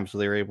long time, so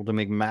they were able to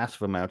make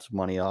massive amounts of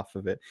money off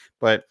of it.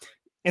 But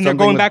and they're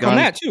going back on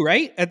that too,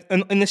 right?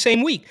 In the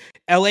same week,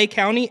 LA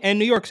County and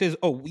New York says,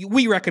 "Oh,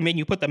 we recommend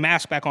you put the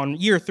mask back on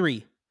year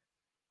 3."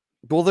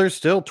 Well, there's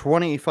still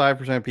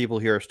 25% of people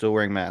here are still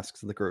wearing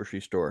masks at the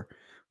grocery store.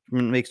 It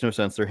makes no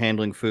sense. They're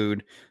handling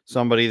food.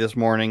 Somebody this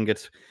morning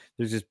there's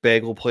this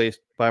bagel place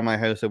by my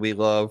house that we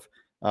love.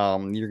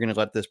 You're going to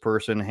let this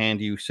person hand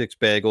you 6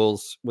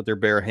 bagels with their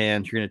bare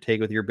hands. You're going to take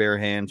it with your bare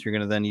hands. You're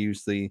going to then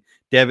use the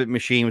debit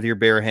machine with your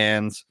bare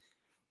hands,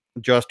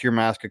 adjust your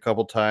mask a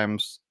couple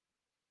times,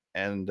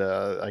 and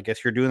I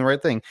guess you're doing the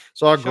right thing.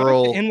 Saw a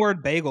girl, the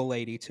N-word bagel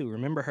lady too.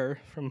 Remember her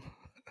from?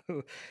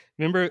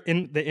 Remember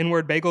the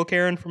N-word bagel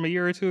Karen from a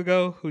year or two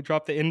ago who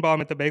dropped the N-bomb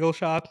at the bagel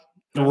shop?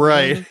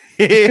 Right?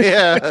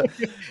 Yeah.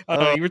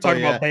 You were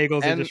talking about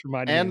bagels. It just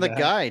reminded me. And of the that.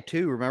 guy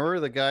too. Remember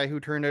the guy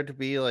who turned out to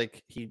be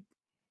like he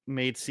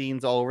made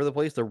scenes all over the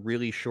place. The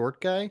really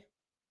short guy.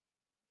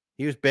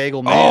 He was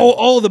Bagel Man.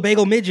 Oh, the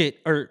bagel midget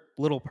or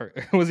little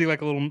was he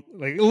like a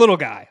little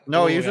guy?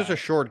 No, he was just a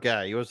short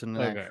guy. He wasn't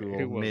an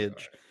actual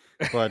midge.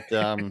 But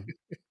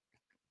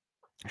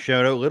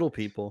shout out little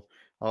people.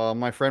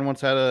 My friend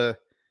once had a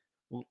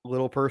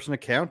little person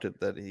accountant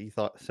that he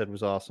said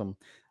was awesome.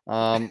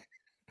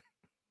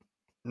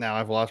 Now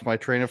I've lost my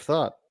train of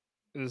thought.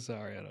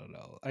 Sorry, I don't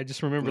know. I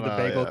just remember the Oh,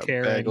 bagel yeah,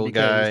 Karen bagel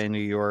because guy in New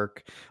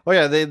York. Oh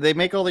yeah, they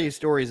make all these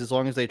stories as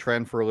long as they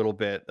trend for a little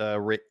bit.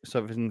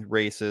 Something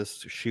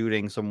racist,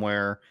 shooting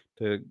somewhere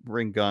to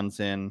bring guns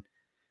in,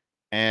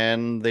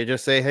 and they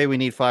just say, "Hey, we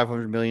need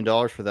 $500 million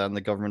for that," and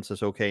the government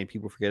says, "Okay," and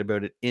people forget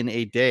about it in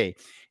a day.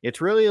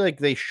 It's really like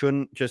they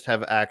shouldn't just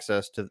have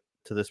access to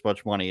this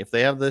much money. If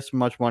they have this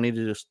much money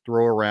to just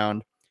throw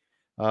around,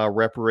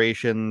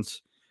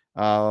 reparations,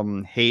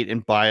 hate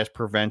and bias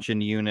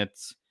prevention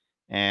units,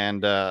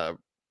 and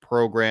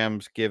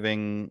programs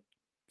giving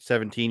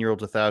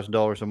 17-year-olds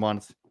 $1,000 a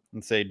month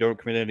and say, don't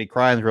commit any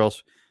crimes or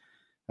else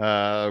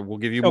we'll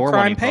give you so more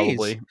money crime pays.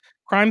 probably.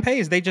 Crime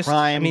pays. They just, I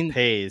Crime mean,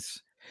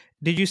 pays.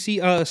 did you see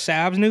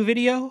Sav's new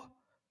video?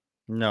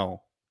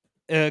 No.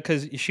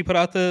 Because she put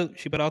out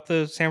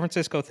the San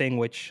Francisco thing,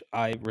 which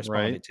I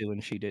responded Right? to,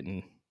 and she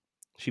didn't.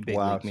 She big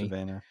Wow, leagued me.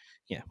 Savannah.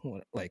 Yeah,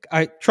 like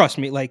I trust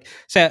me. Like,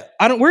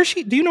 I don't. Where's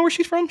she? Do you know where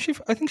she's from?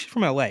 I think she's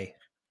from L.A.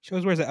 She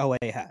always wears an L.A.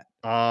 hat.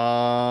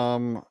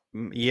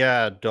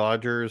 Yeah,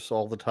 Dodgers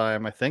all the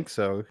time. I think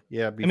so.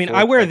 Yeah, I mean, before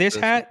I wear this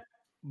Texas. hat,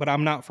 but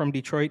I'm not from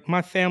Detroit.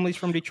 My family's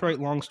from Detroit.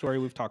 Long story.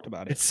 We've talked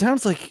about It it.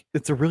 sounds like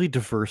it's a really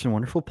diverse and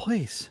wonderful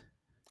place.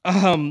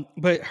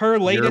 But her You're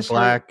latest,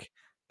 black.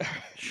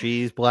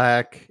 She's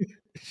black.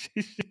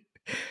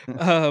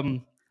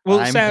 well,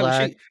 I'm Sav,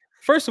 black.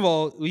 first of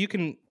all,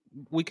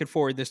 we could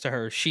forward this to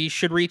her. She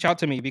should reach out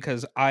to me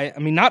because I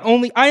mean, not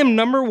only I am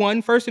number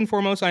one, first and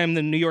foremost, I am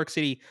the New York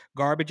City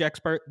garbage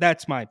expert.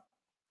 That's my,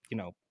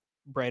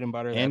 bread and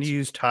butter. And That's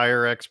used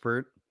tire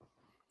expert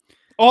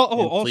and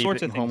all sorts sleeping of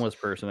things. homeless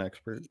person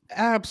expert.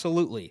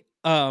 Absolutely.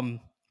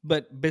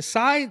 But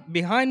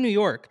behind New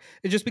York,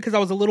 it's just because I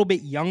was a little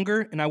bit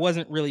younger and I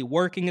wasn't really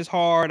working as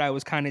hard. I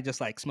was kind of just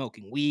like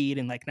smoking weed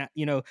and like not,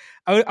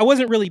 I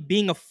wasn't really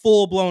being a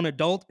full blown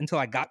adult until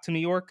I got to New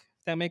York.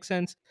 If that makes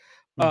sense.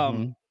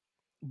 Mm-hmm.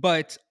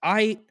 But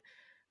I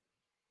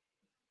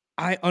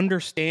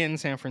understand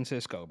San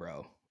Francisco,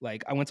 bro.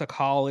 Like I went to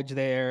college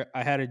there.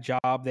 I had a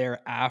job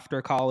there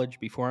after college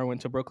before I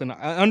went to Brooklyn.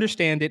 I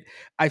understand it.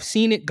 I've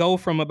seen it go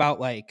from about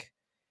like,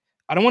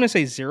 I don't want to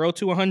say 0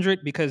 to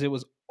 100 because it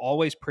was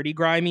always pretty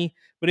grimy,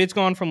 but it's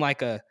gone from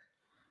like a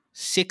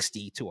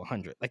 60 to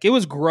 100. Like it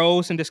was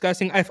gross and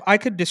disgusting. If I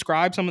could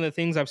describe some of the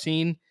things I've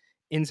seen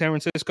in San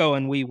Francisco,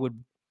 and we would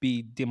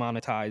be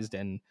demonetized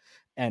and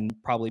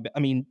probably, I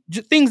mean,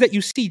 things that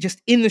you see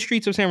just in the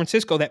streets of San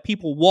Francisco that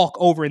people walk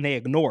over and they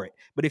ignore it.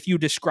 But if you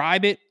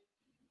describe it,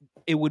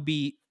 it would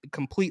be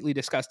completely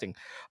disgusting.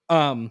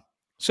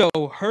 So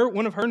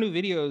one of her new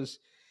videos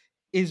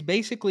is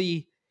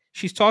basically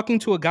she's talking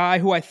to a guy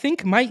who I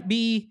think might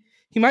be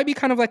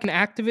kind of like an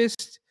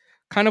activist,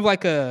 kind of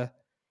like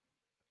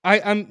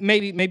I'm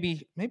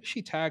maybe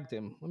she tagged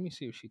him. Let me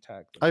see if she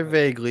tagged him. I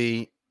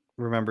vaguely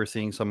remember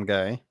seeing some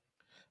guy.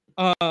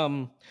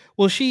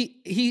 Well,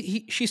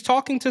 she's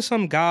talking to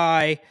some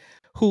guy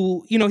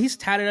who, he's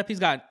tatted up, he's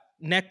got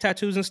neck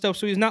tattoos and stuff,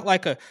 so he's not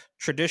like a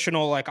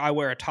traditional like I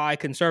wear a tie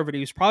conservative.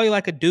 He's probably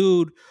like a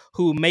dude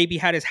who maybe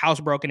had his house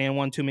broken in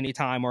one too many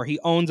time, or he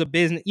owns a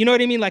business. You know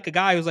what I mean? Like a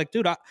guy who's like,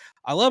 dude,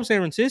 I love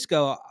San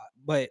Francisco,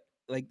 but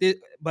like this,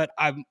 but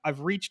I've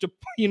reached a,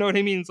 you know what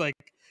I mean? It's like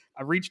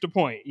I've reached a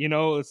point,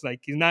 it's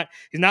like he's not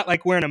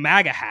like wearing a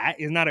MAGA hat.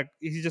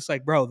 He's just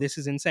like, bro, this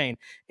is insane.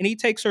 And he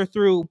takes her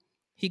through,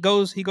 he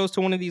goes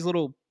to one of these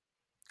little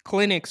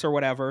clinics or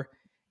whatever,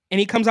 and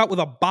he comes out with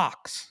a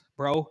box,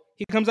 bro.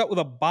 He comes out with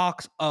a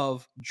box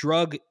of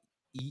drug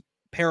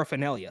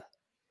paraphernalia.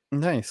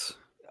 Nice.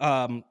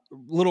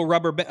 Little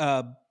rubber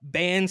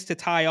bands to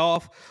tie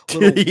off.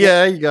 Little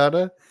yeah, you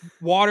gotta.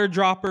 Water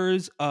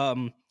droppers,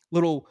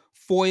 little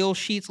foil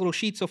sheets, little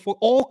sheets of foil,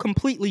 all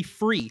completely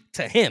free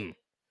to him.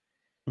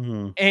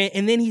 Mm-hmm.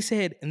 And then he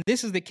said, and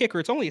this is the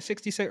kicker, it's only a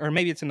 60-second, or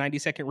maybe it's a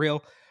 90-second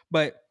reel,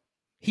 but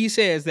he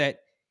says that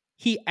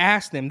he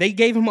asked them, they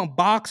gave him a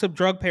box of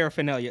drug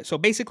paraphernalia. So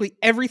basically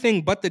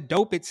everything but the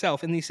dope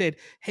itself. And he said,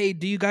 hey,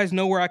 do you guys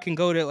know where I can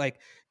go to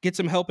like get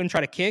some help and try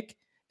to kick?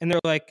 And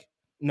they're like,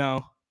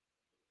 no.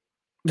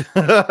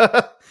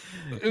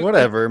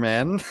 Whatever,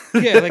 man.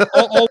 Yeah, like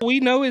all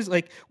we know is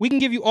like we can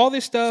give you all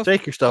this stuff.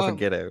 Take your stuff and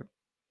get out.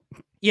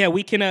 Yeah,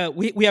 we can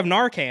we have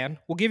Narcan.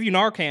 We'll give you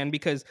Narcan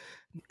because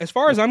as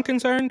far as I'm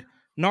concerned,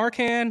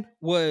 Narcan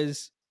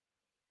was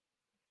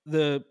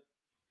the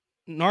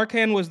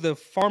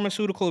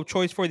pharmaceutical of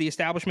choice for the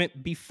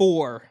establishment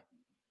before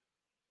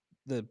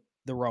the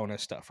Rona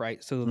stuff,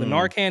 right? So the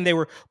Narcan, they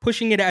were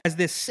pushing it as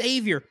this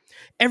savior.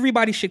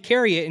 Everybody should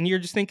carry it. And you're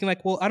just thinking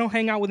like, well, I don't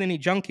hang out with any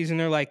junkies. And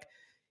they're like,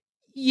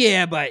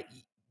 yeah, but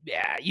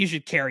yeah, you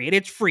should carry it.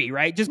 It's free,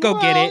 right? Just go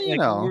get it.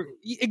 Like,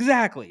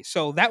 exactly.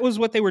 So that was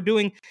what they were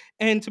doing.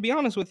 And to be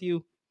honest with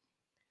you,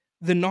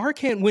 the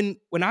Narcan,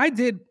 when I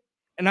did,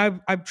 and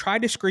I've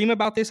tried to scream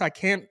about this. I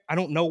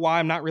don't know why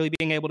I'm not really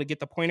being able to get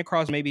the point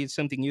across. Maybe it's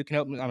something you can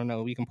help me. I don't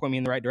know. You can point me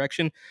in the right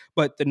direction.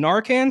 But the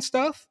Narcan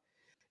stuff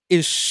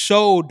is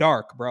so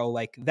dark, bro.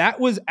 Like that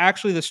was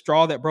actually the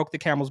straw that broke the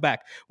camel's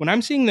back. When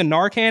I'm seeing the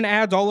Narcan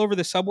ads all over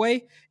the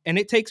subway, and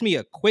it takes me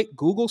a quick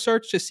Google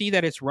search to see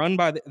that it's run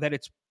by that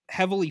it's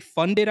heavily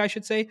funded, I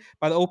should say,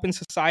 by the Open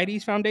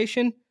Societies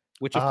Foundation,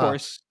 which of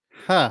course,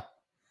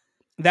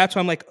 that's why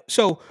I'm like,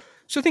 so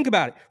think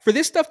about it. For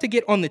this stuff to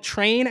get on the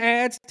train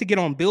ads, to get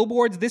on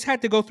billboards, this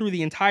had to go through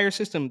the entire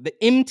system. The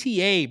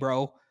MTA,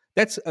 bro,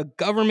 that's a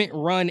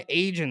government-run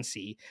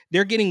agency.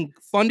 They're getting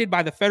funded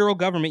by the federal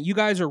government. You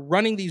guys are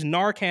running these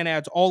Narcan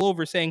ads all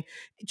over saying,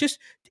 just,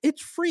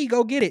 it's free,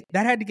 go get it.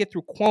 That had to get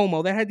through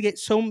Cuomo. That had to get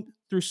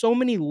through so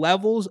many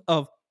levels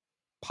of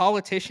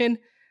politician,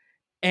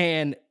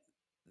 and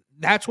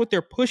that's what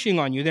they're pushing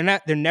on you.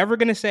 They're never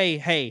going to say,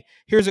 hey,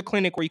 here's a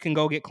clinic where you can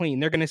go get clean.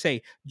 They're going to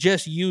say,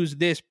 just use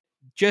this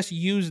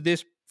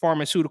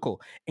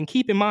pharmaceutical. And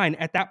keep in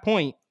mind, at that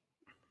point,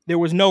 there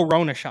was no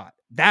Rona shot.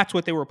 That's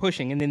what they were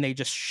pushing. And then they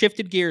just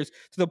shifted gears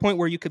to the point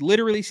where you could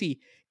literally see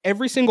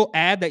every single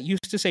ad that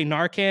used to say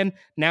Narcan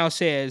now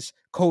says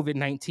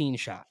COVID-19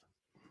 shot.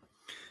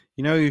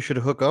 You know, you should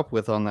hook up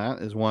with on that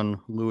is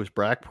one Louis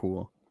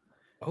Brackpool.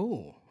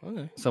 Oh,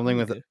 okay. Something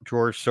with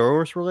George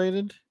Soros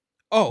related.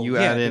 Oh, you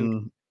add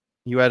in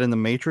the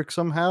Matrix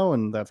somehow,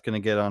 and that's going to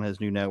get on his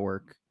new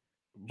network.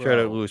 Bro. Shout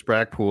out Louis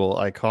Brackpool,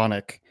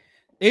 iconic.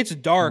 It's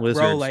dark, lizards.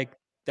 Bro. Like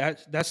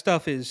that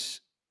stuff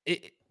is.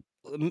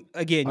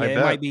 Again,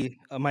 yeah,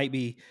 it might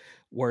be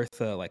worth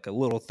like a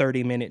little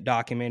 30-minute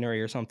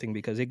documentary or something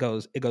because it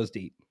goes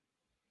deep.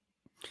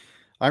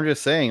 I'm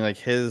just saying, like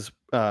his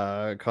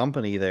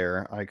company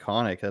there,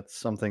 iconic. That's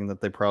something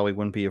that they probably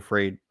wouldn't be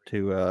afraid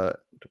to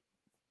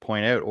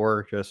point out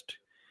or just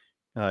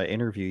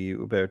interview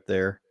you about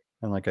there.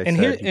 And like I said,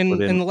 here,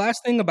 and the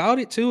last thing about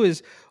it too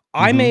is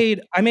I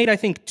made I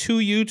think 2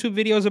 YouTube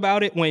videos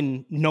about it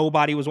when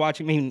nobody was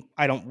watching. I mean,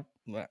 I don't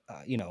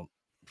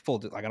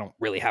I don't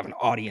really have an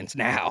audience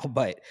now,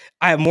 but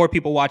I have more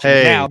people watching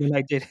now than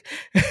I did.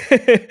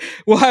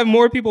 Well, I have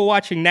more people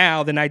watching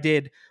now than I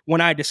did when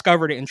I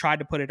discovered it and tried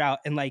to put it out.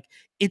 And like,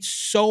 it's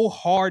so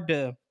hard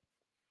to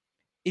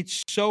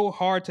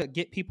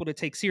get people to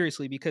take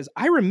seriously because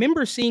I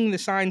remember seeing the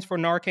signs for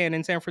Narcan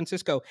in San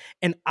Francisco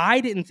and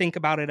I didn't think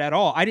about it at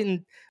all. I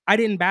didn't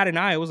bat an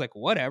eye. I was like,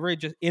 whatever, it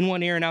just in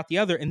one ear and out the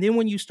other. And then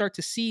when you start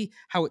to see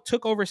how it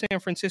took over San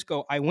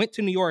Francisco, I went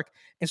to New York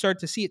and started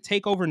to see it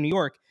take over New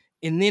York.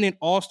 And then it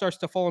all starts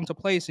to fall into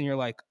place and you're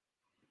like,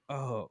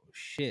 oh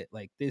shit,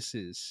 like this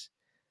is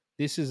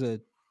a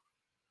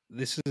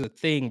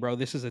thing, bro.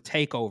 This is a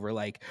takeover.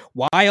 Like,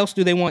 why else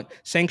do they want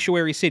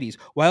sanctuary cities?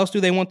 Why else do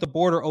they want the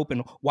border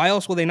open? Why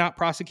else will they not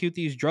prosecute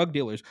these drug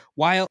dealers?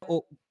 Why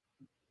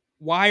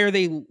are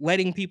they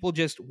letting people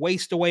just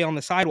waste away on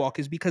the sidewalk?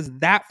 Is because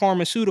that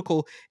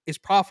pharmaceutical is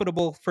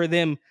profitable for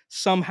them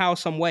somehow,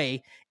 some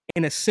way,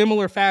 in a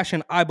similar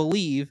fashion, I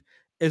believe,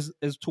 as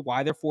to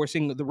why they're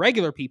forcing the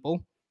regular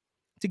people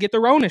to get the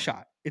Rona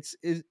shot. It's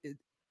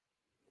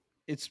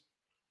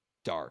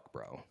dark,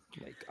 bro.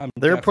 Like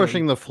they're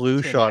pushing the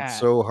flu shot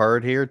so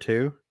hard here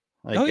too.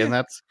 Like, and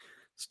that's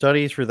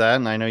studies for that.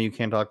 And I know you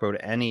can't talk about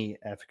any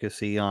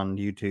efficacy on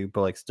YouTube, but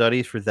like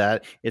studies for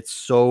that, it's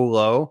so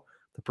low.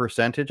 The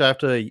percentage, I have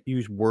to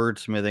use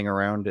wordsmithing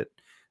around it.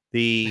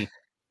 The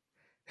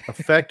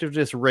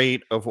effectiveness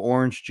rate of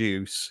orange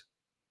juice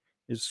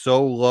is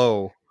so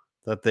low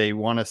that they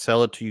want to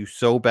sell it to you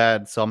so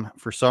bad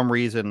for some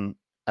reason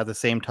at the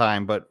same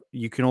time, but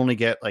you can only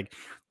get like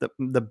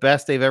the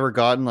best they've ever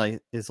gotten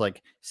is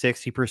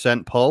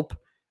 60% pulp,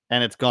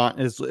 and it's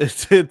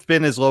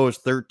been as low as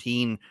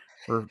 13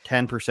 or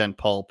 10%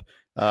 pulp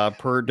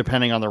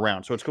depending on the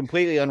round. So it's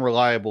completely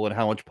unreliable in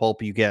how much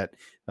pulp you get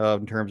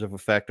in terms of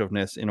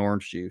effectiveness in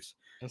orange juice.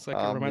 It's like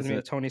it reminds me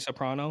of Tony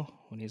Soprano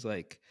when he's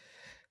like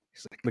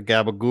the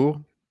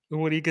gabagoo.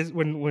 When he gets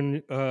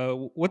when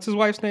what's his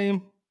wife's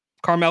name?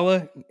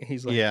 Carmela.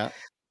 He's like, yeah,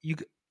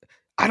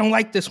 I don't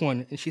like this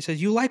one. And she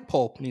says, you like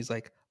pulp? And he's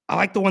like, I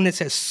like the one that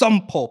says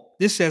some pulp.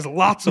 This says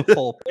lots of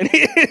pulp. And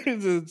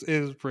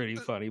it's pretty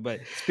funny.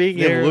 But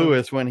speaking of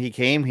Lewis, when he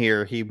came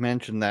here, he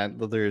mentioned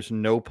that there's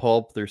no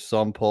pulp, there's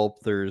some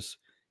pulp, there's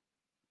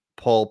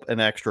pulp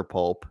and extra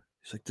pulp.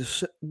 He's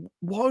like,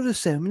 what are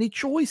so many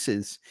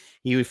choices?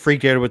 He was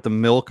freaked out with the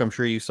milk. I'm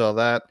sure you saw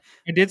that.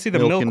 I did see the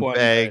milk one.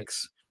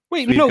 Bags.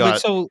 Wait, no, but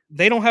so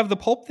they don't have the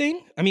pulp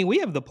thing? I mean, we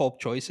have the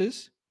pulp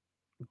choices.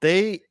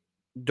 They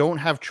don't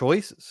have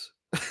choices.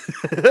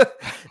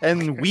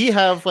 And we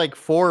have like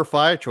 4 or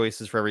 5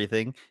 choices for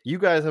everything. You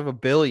guys have 1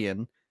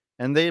 billion,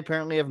 and they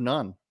apparently have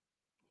none.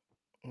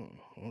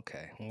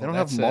 Okay. Well, they don't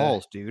have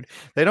malls, dude.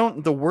 They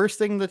don't. The worst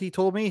thing that he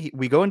told me,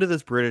 we go into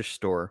this British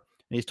store,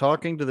 and he's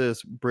talking to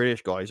this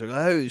British guy. He's like,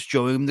 "Oh,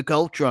 show him the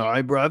culture,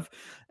 aye, bruv."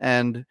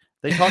 And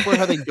they talk about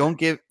how they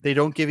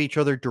don't give each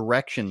other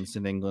directions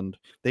in England.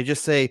 They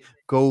just say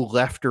go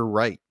left or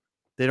right.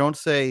 They don't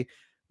say,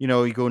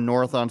 you go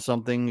north on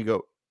something, you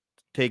go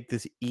take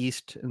this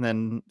east and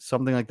then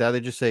something like that. They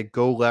just say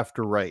go left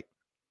or right.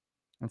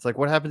 And it's like,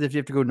 what happens if you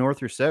have to go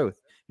north or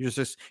south? You're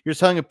just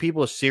telling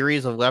people a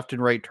series of left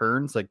and right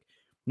turns, like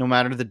no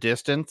matter the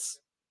distance.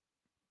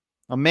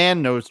 A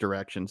man knows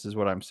directions, is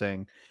what I'm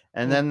saying.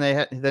 And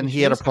then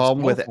he had a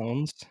problem with it.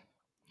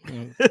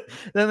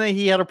 Then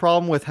he had a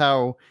problem with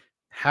how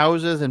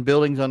houses and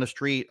buildings on the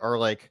street are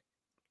like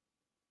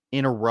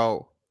in a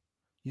row.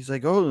 he's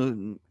like, oh,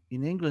 in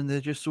England, they're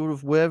just sort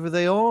of wherever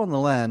they are on the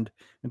land.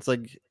 It's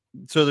like,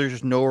 so there's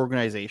just no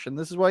organization.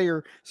 This is why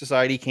your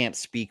society can't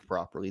speak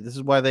properly. This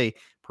is why they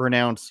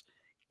pronounce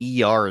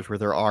ERs where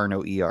there are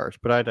no ERs.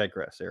 But I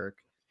digress, Eric.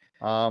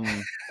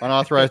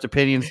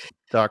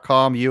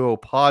 Unauthorizedopinions.com,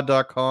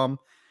 uopod.com,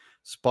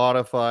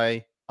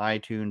 Spotify,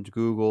 iTunes,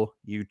 Google,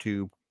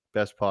 YouTube,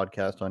 best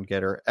podcast on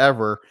Getter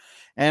ever.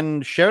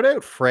 And shout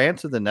out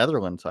France and the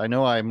Netherlands. I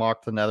know I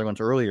mocked the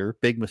Netherlands earlier.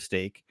 Big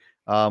mistake.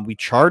 We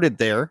charted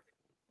there,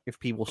 if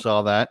people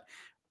saw that,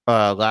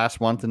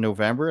 last month in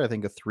November. I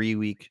think a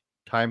 3-week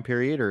time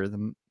period, or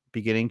the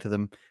beginning to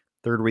the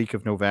third week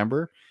of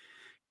November.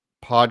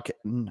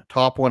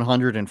 Top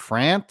 100 in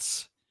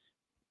France.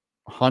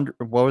 100,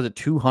 what was it,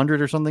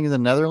 200 or something in the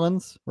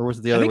Netherlands, or was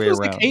it the other way around?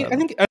 Like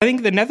I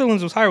think the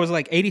Netherlands was higher. It was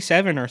like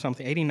 87 or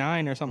something,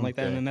 89 or something like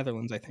that in the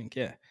Netherlands. I think,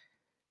 yeah.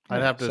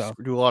 I'd have to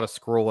do a lot of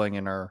scrolling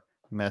in our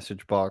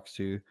message box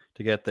to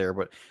get there.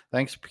 But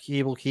thanks,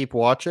 people. Keep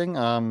watching.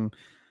 I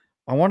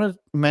want to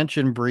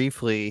mention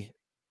briefly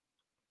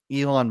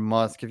Elon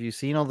Musk. Have you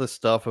seen all this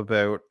stuff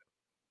about,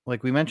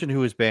 like, we mentioned who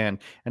was banned,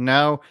 and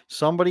now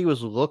somebody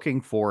was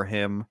looking for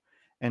him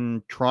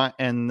and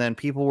then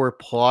people were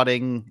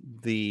plotting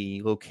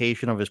the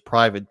location of his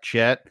private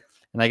jet,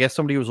 and I guess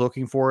somebody was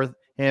looking for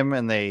him,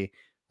 and they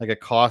like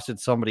accosted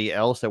somebody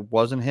else that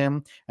wasn't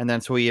him, and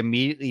then so he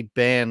immediately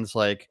bans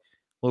like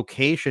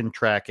location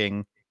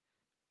tracking.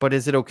 But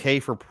is it okay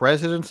for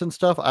presidents and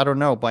stuff? I don't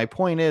know. My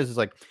point is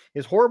like,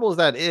 as horrible as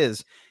that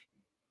is,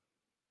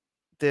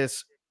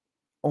 this,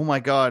 oh my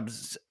god,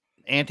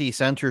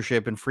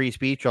 anti-censorship and free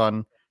speech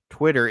on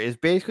Twitter is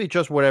basically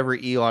just whatever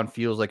Elon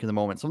feels like in the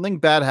moment. Something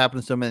bad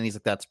happens to him and he's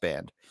like, that's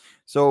banned.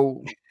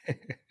 So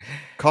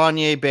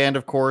Kanye banned,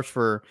 of course,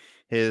 for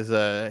his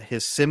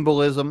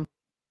symbolism,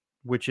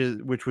 which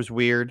was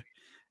weird.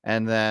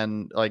 And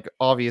then, like,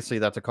 obviously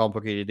that's a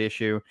complicated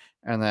issue.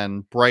 And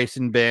then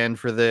Bryson banned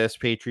for this,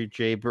 Patriot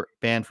J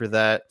banned for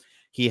that.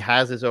 He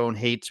has his own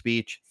hate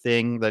speech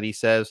thing that he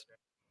says.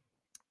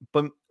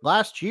 But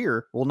last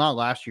year, well, not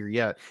last year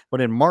yet,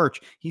 but in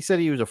March, he said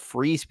he was a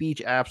free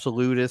speech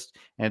absolutist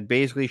and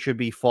basically should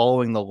be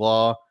following the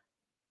law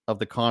of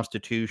the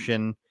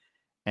Constitution,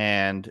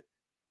 and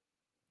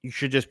you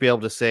should just be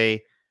able to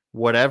say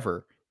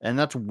whatever. And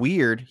that's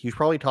weird. He's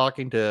probably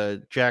talking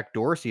to Jack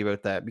Dorsey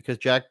about that, because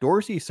Jack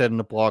Dorsey said in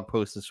a blog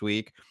post this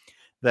week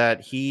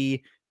that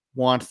he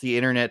wants the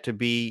internet to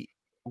be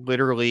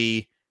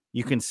literally,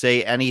 you can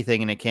say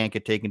anything and it can't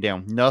get taken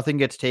down. Nothing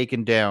gets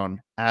taken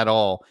down at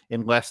all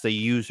unless the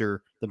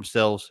user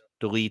themselves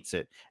deletes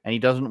it. And he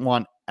doesn't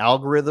want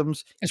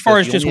algorithms. As far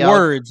as just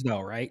words,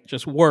 though, right?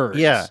 Just words.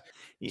 Yeah.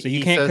 So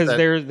you can't, because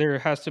there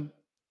has to,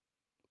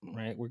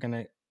 right?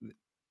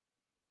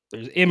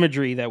 There's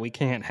imagery that we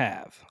can't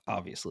have,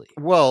 obviously.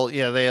 Well,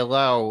 yeah, they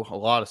allow a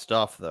lot of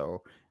stuff,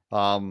 though.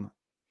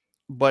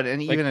 But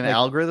even in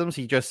algorithms,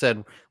 he just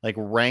said like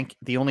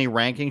the only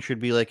ranking should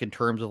be like in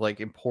terms of like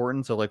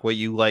importance of like what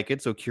you like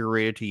it, so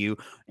curated to you,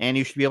 and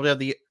you should be able to have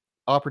the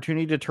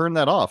opportunity to turn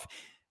that off.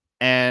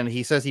 And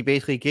he says he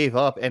basically gave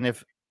up, and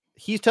if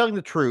he's telling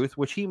the truth,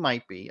 which he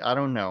might be, I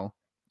don't know,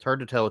 it's hard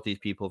to tell with these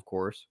people, of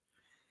course,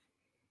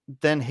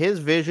 then his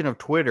vision of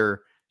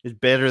Twitter is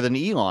better than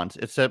Elon's,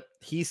 except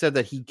he said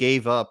that he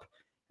gave up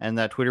and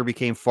that Twitter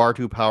became far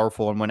too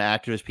powerful, and when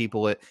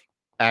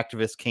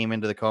activists came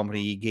into the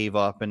company, he gave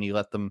up and he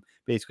let them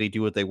basically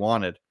do what they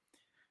wanted.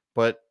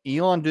 But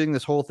Elon doing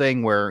this whole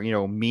thing where,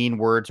 mean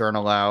words aren't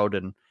allowed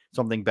and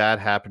something bad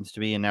happens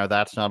to me and now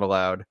that's not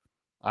allowed.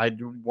 I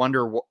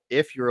wonder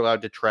if you're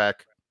allowed to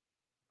track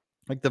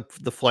like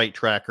the flight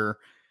tracker,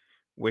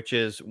 which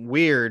is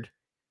weird.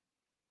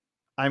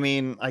 I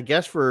mean, I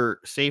guess for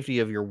safety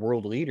of your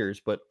world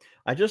leaders, but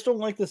I just don't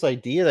like this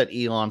idea that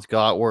Elon's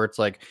got where it's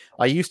like,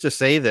 I used to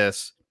say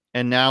this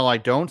and now I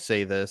don't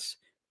say this.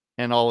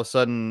 And all of a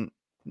sudden,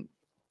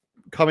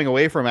 coming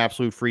away from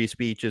absolute free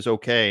speech is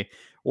okay.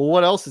 Well,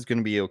 what else is going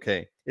to be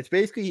okay? It's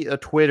basically a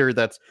Twitter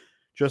that's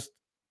just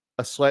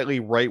a slightly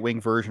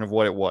right-wing version of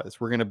what it was.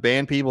 We're going to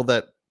ban people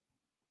that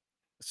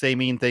say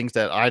mean things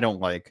that I don't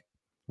like.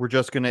 We're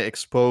just going to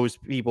expose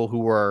people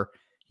who are,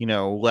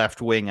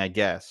 left-wing, I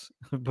guess.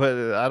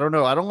 But I don't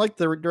know. I don't like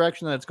the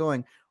direction that it's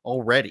going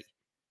already.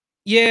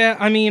 Yeah,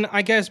 I mean,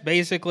 I guess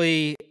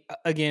basically,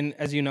 again,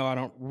 as you know, I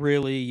don't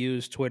really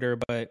use Twitter,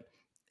 but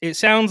it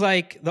sounds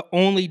like the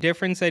only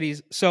difference that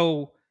he's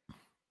the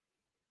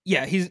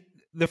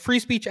free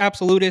speech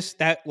absolutist.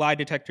 That lie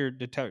detector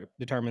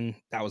determined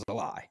that was a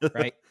lie,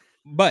 right?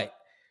 But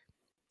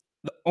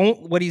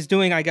what he's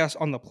doing, I guess,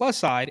 on the plus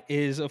side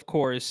is, of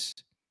course,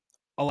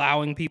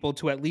 allowing people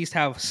to at least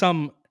have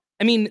some.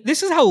 I mean,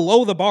 this is how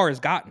low the bar has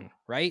gotten,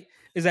 right?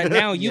 Is that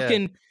now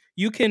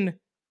you can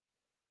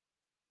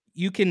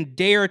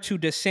dare to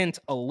dissent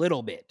a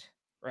little bit,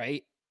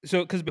 right?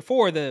 So because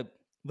before the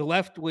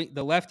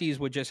lefties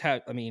would just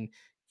have, I mean,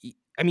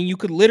 you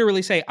could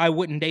literally say, I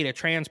wouldn't date a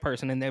trans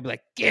person, and they'd be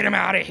like, get him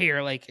out of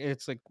here. Like,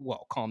 it's like,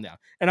 well, calm down.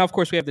 And of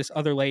course we have this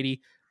other lady,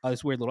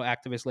 this weird little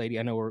activist lady.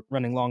 I know we're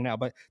running long now,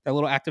 but that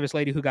little activist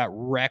lady who got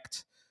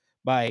wrecked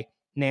by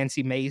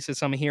Nancy Mace at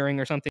some hearing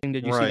or something.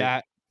 Did you see Right.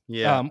 that?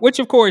 Yeah. Which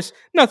of course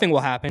nothing will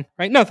happen,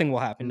 right? Nothing will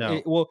happen.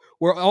 No.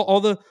 We're all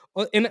the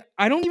and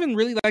I don't even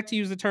really like to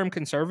use the term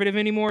conservative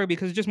anymore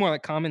because it's just more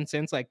like common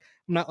sense. Like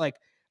I'm not like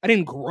I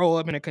didn't grow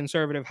up in a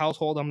conservative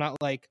household. I'm not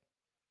like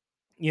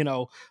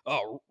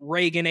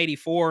Reagan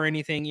 84 or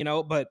anything,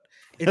 but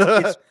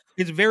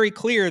it's very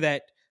clear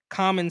that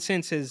common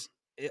sense is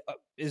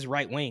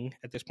right wing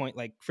at this point.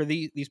 Like for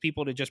these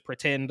people to just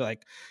pretend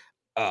like,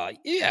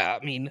 yeah,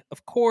 I mean,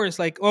 of course,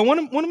 like, well, one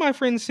of my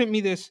friends sent me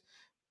this.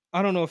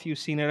 I don't know if you've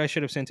seen it. I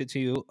should have sent it to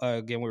you.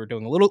 Again, we were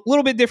doing a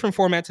little bit different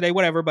format today,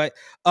 whatever. But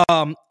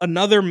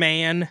another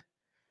man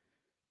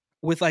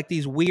with like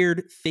these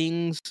weird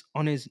things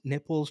on his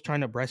nipples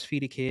trying to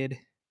breastfeed a kid.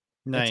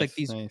 It's like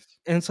Nice.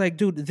 and it's like,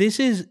 dude, this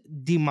is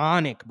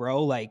demonic,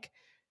 bro. Like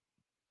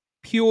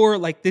pure,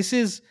 like this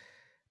is.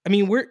 I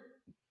mean, we're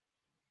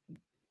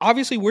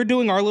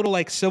doing our little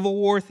like civil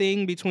war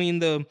thing between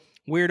the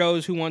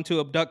weirdos who want to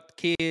abduct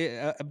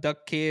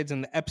kids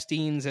and the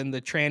Epsteins and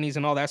the trannies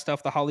and all that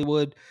stuff, the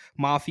Hollywood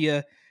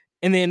mafia,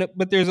 and then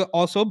but there's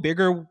also a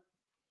bigger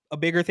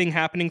thing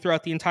happening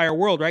throughout the entire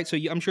world, right? So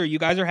I'm sure you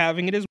guys are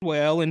having it as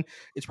well, and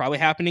it's probably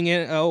happening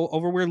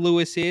over where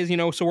Lewis is,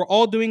 So we're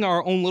all doing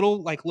our own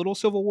little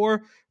civil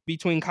war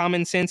between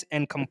common sense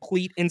and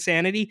complete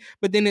insanity.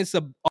 But then it's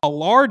a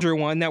larger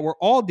one that we're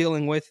all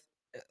dealing with,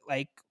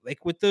 like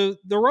with the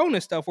Rona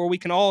stuff, where we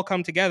can all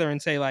come together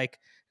and say, like,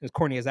 as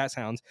corny as that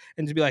sounds,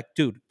 and to be like,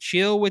 dude,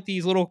 chill with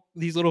these little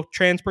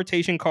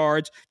transportation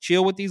cards,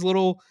 chill with these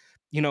little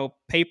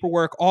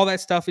paperwork, all that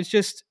stuff. It's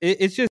just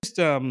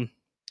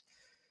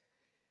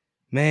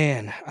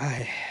man,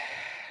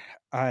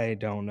 I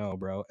don't know,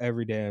 bro.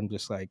 Every day I'm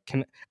just like,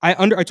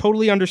 I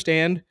totally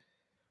understand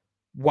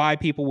why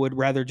people would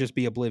rather just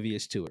be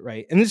oblivious to it,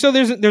 right? And so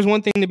there's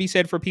one thing to be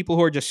said for people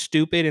who are just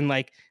stupid and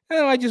like,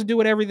 oh, I just do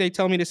whatever they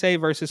tell me to say,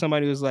 versus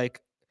somebody who's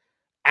like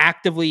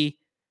actively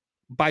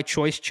by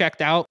choice checked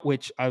out,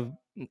 which I'm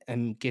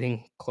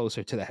getting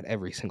closer to that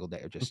every single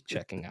day of just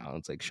checking out.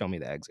 It's like, show me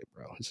the exit,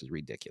 bro. This is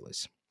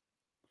ridiculous.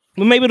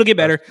 Well, maybe it'll get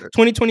better.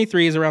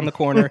 2023 is around the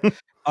corner.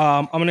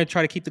 I'm gonna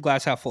try to keep the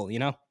glass half full,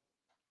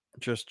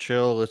 Just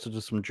chill, listen to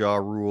some Ja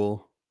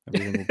Rule.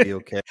 Everything will be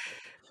okay.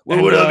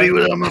 What would I be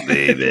without my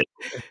baby?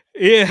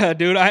 Yeah,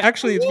 dude.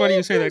 It's funny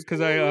you say that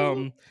because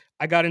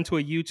I got into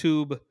a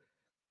YouTube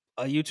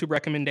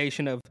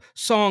recommendation of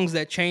songs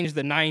that changed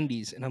the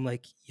 90s, and I'm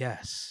like,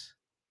 yes.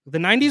 The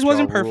 90s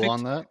wasn't Ja Rule perfect.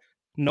 on that?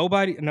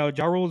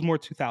 Ja Rule was more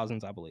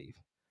 2000s, I believe.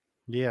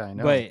 Yeah, I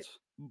know.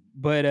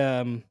 But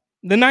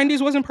the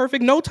 90s wasn't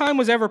perfect. No time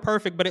was ever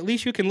perfect, but at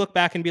least you can look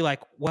back and be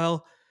like,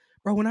 well,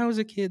 bro, when I was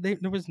a kid,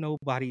 there was no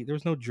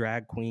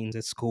drag queens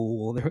at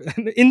school.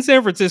 In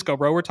San Francisco,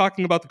 bro, we're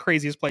talking about the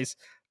craziest place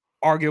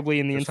arguably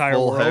in the Just entire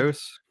Full world.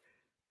 House.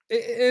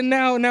 And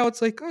now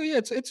it's like, oh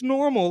yeah, it's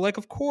normal. Like,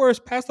 of course,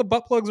 pass the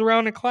butt plugs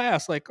around in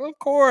class. Like, of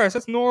course,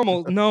 that's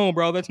normal. No,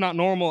 bro, that's not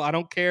normal. I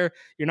don't care.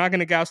 You're not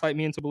gonna gaslight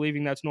me into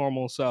believing that's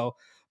normal. So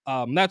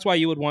that's why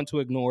you would want to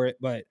ignore it.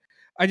 But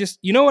I just,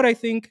 what I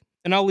think,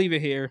 and I'll leave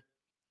it here,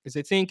 is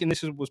I think, and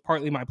this was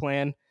partly my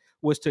plan,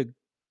 was to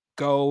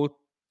go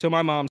to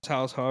my mom's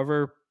house,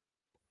 however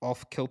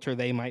off kilter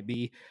they might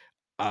be.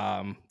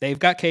 They've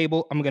got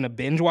cable. I'm gonna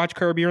binge watch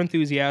Curb Your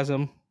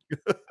Enthusiasm.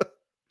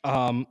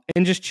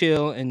 And just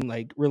chill and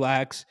like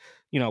relax,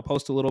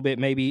 post a little bit,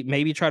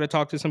 maybe try to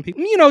talk to some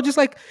people, just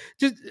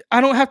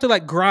I don't have to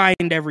like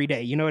grind every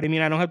day. You know what I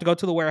mean? I don't have to go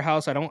to the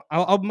warehouse. I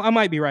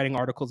might be writing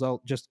articles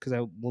out just because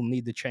I will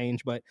need the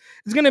change, but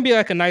it's going to be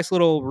like a nice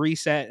little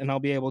reset and I'll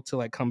be able to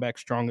like come back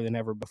stronger than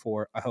ever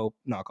before. I hope,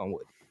 knock on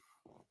wood.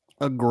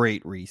 A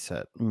great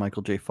reset.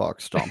 Michael J.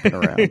 Fox stomping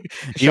around.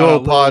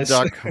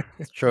 UOPod.com.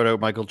 Shout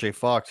out Michael J.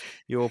 Fox.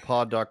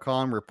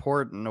 UOPod.com.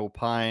 Report and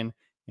opine.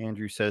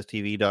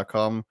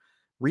 AndrewSaysTV.com.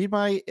 Read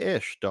my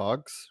ish,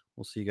 dogs.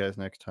 We'll see you guys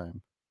next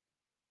time.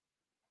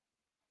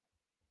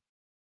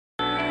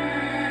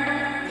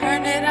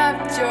 Turn it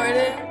up,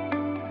 Jordan.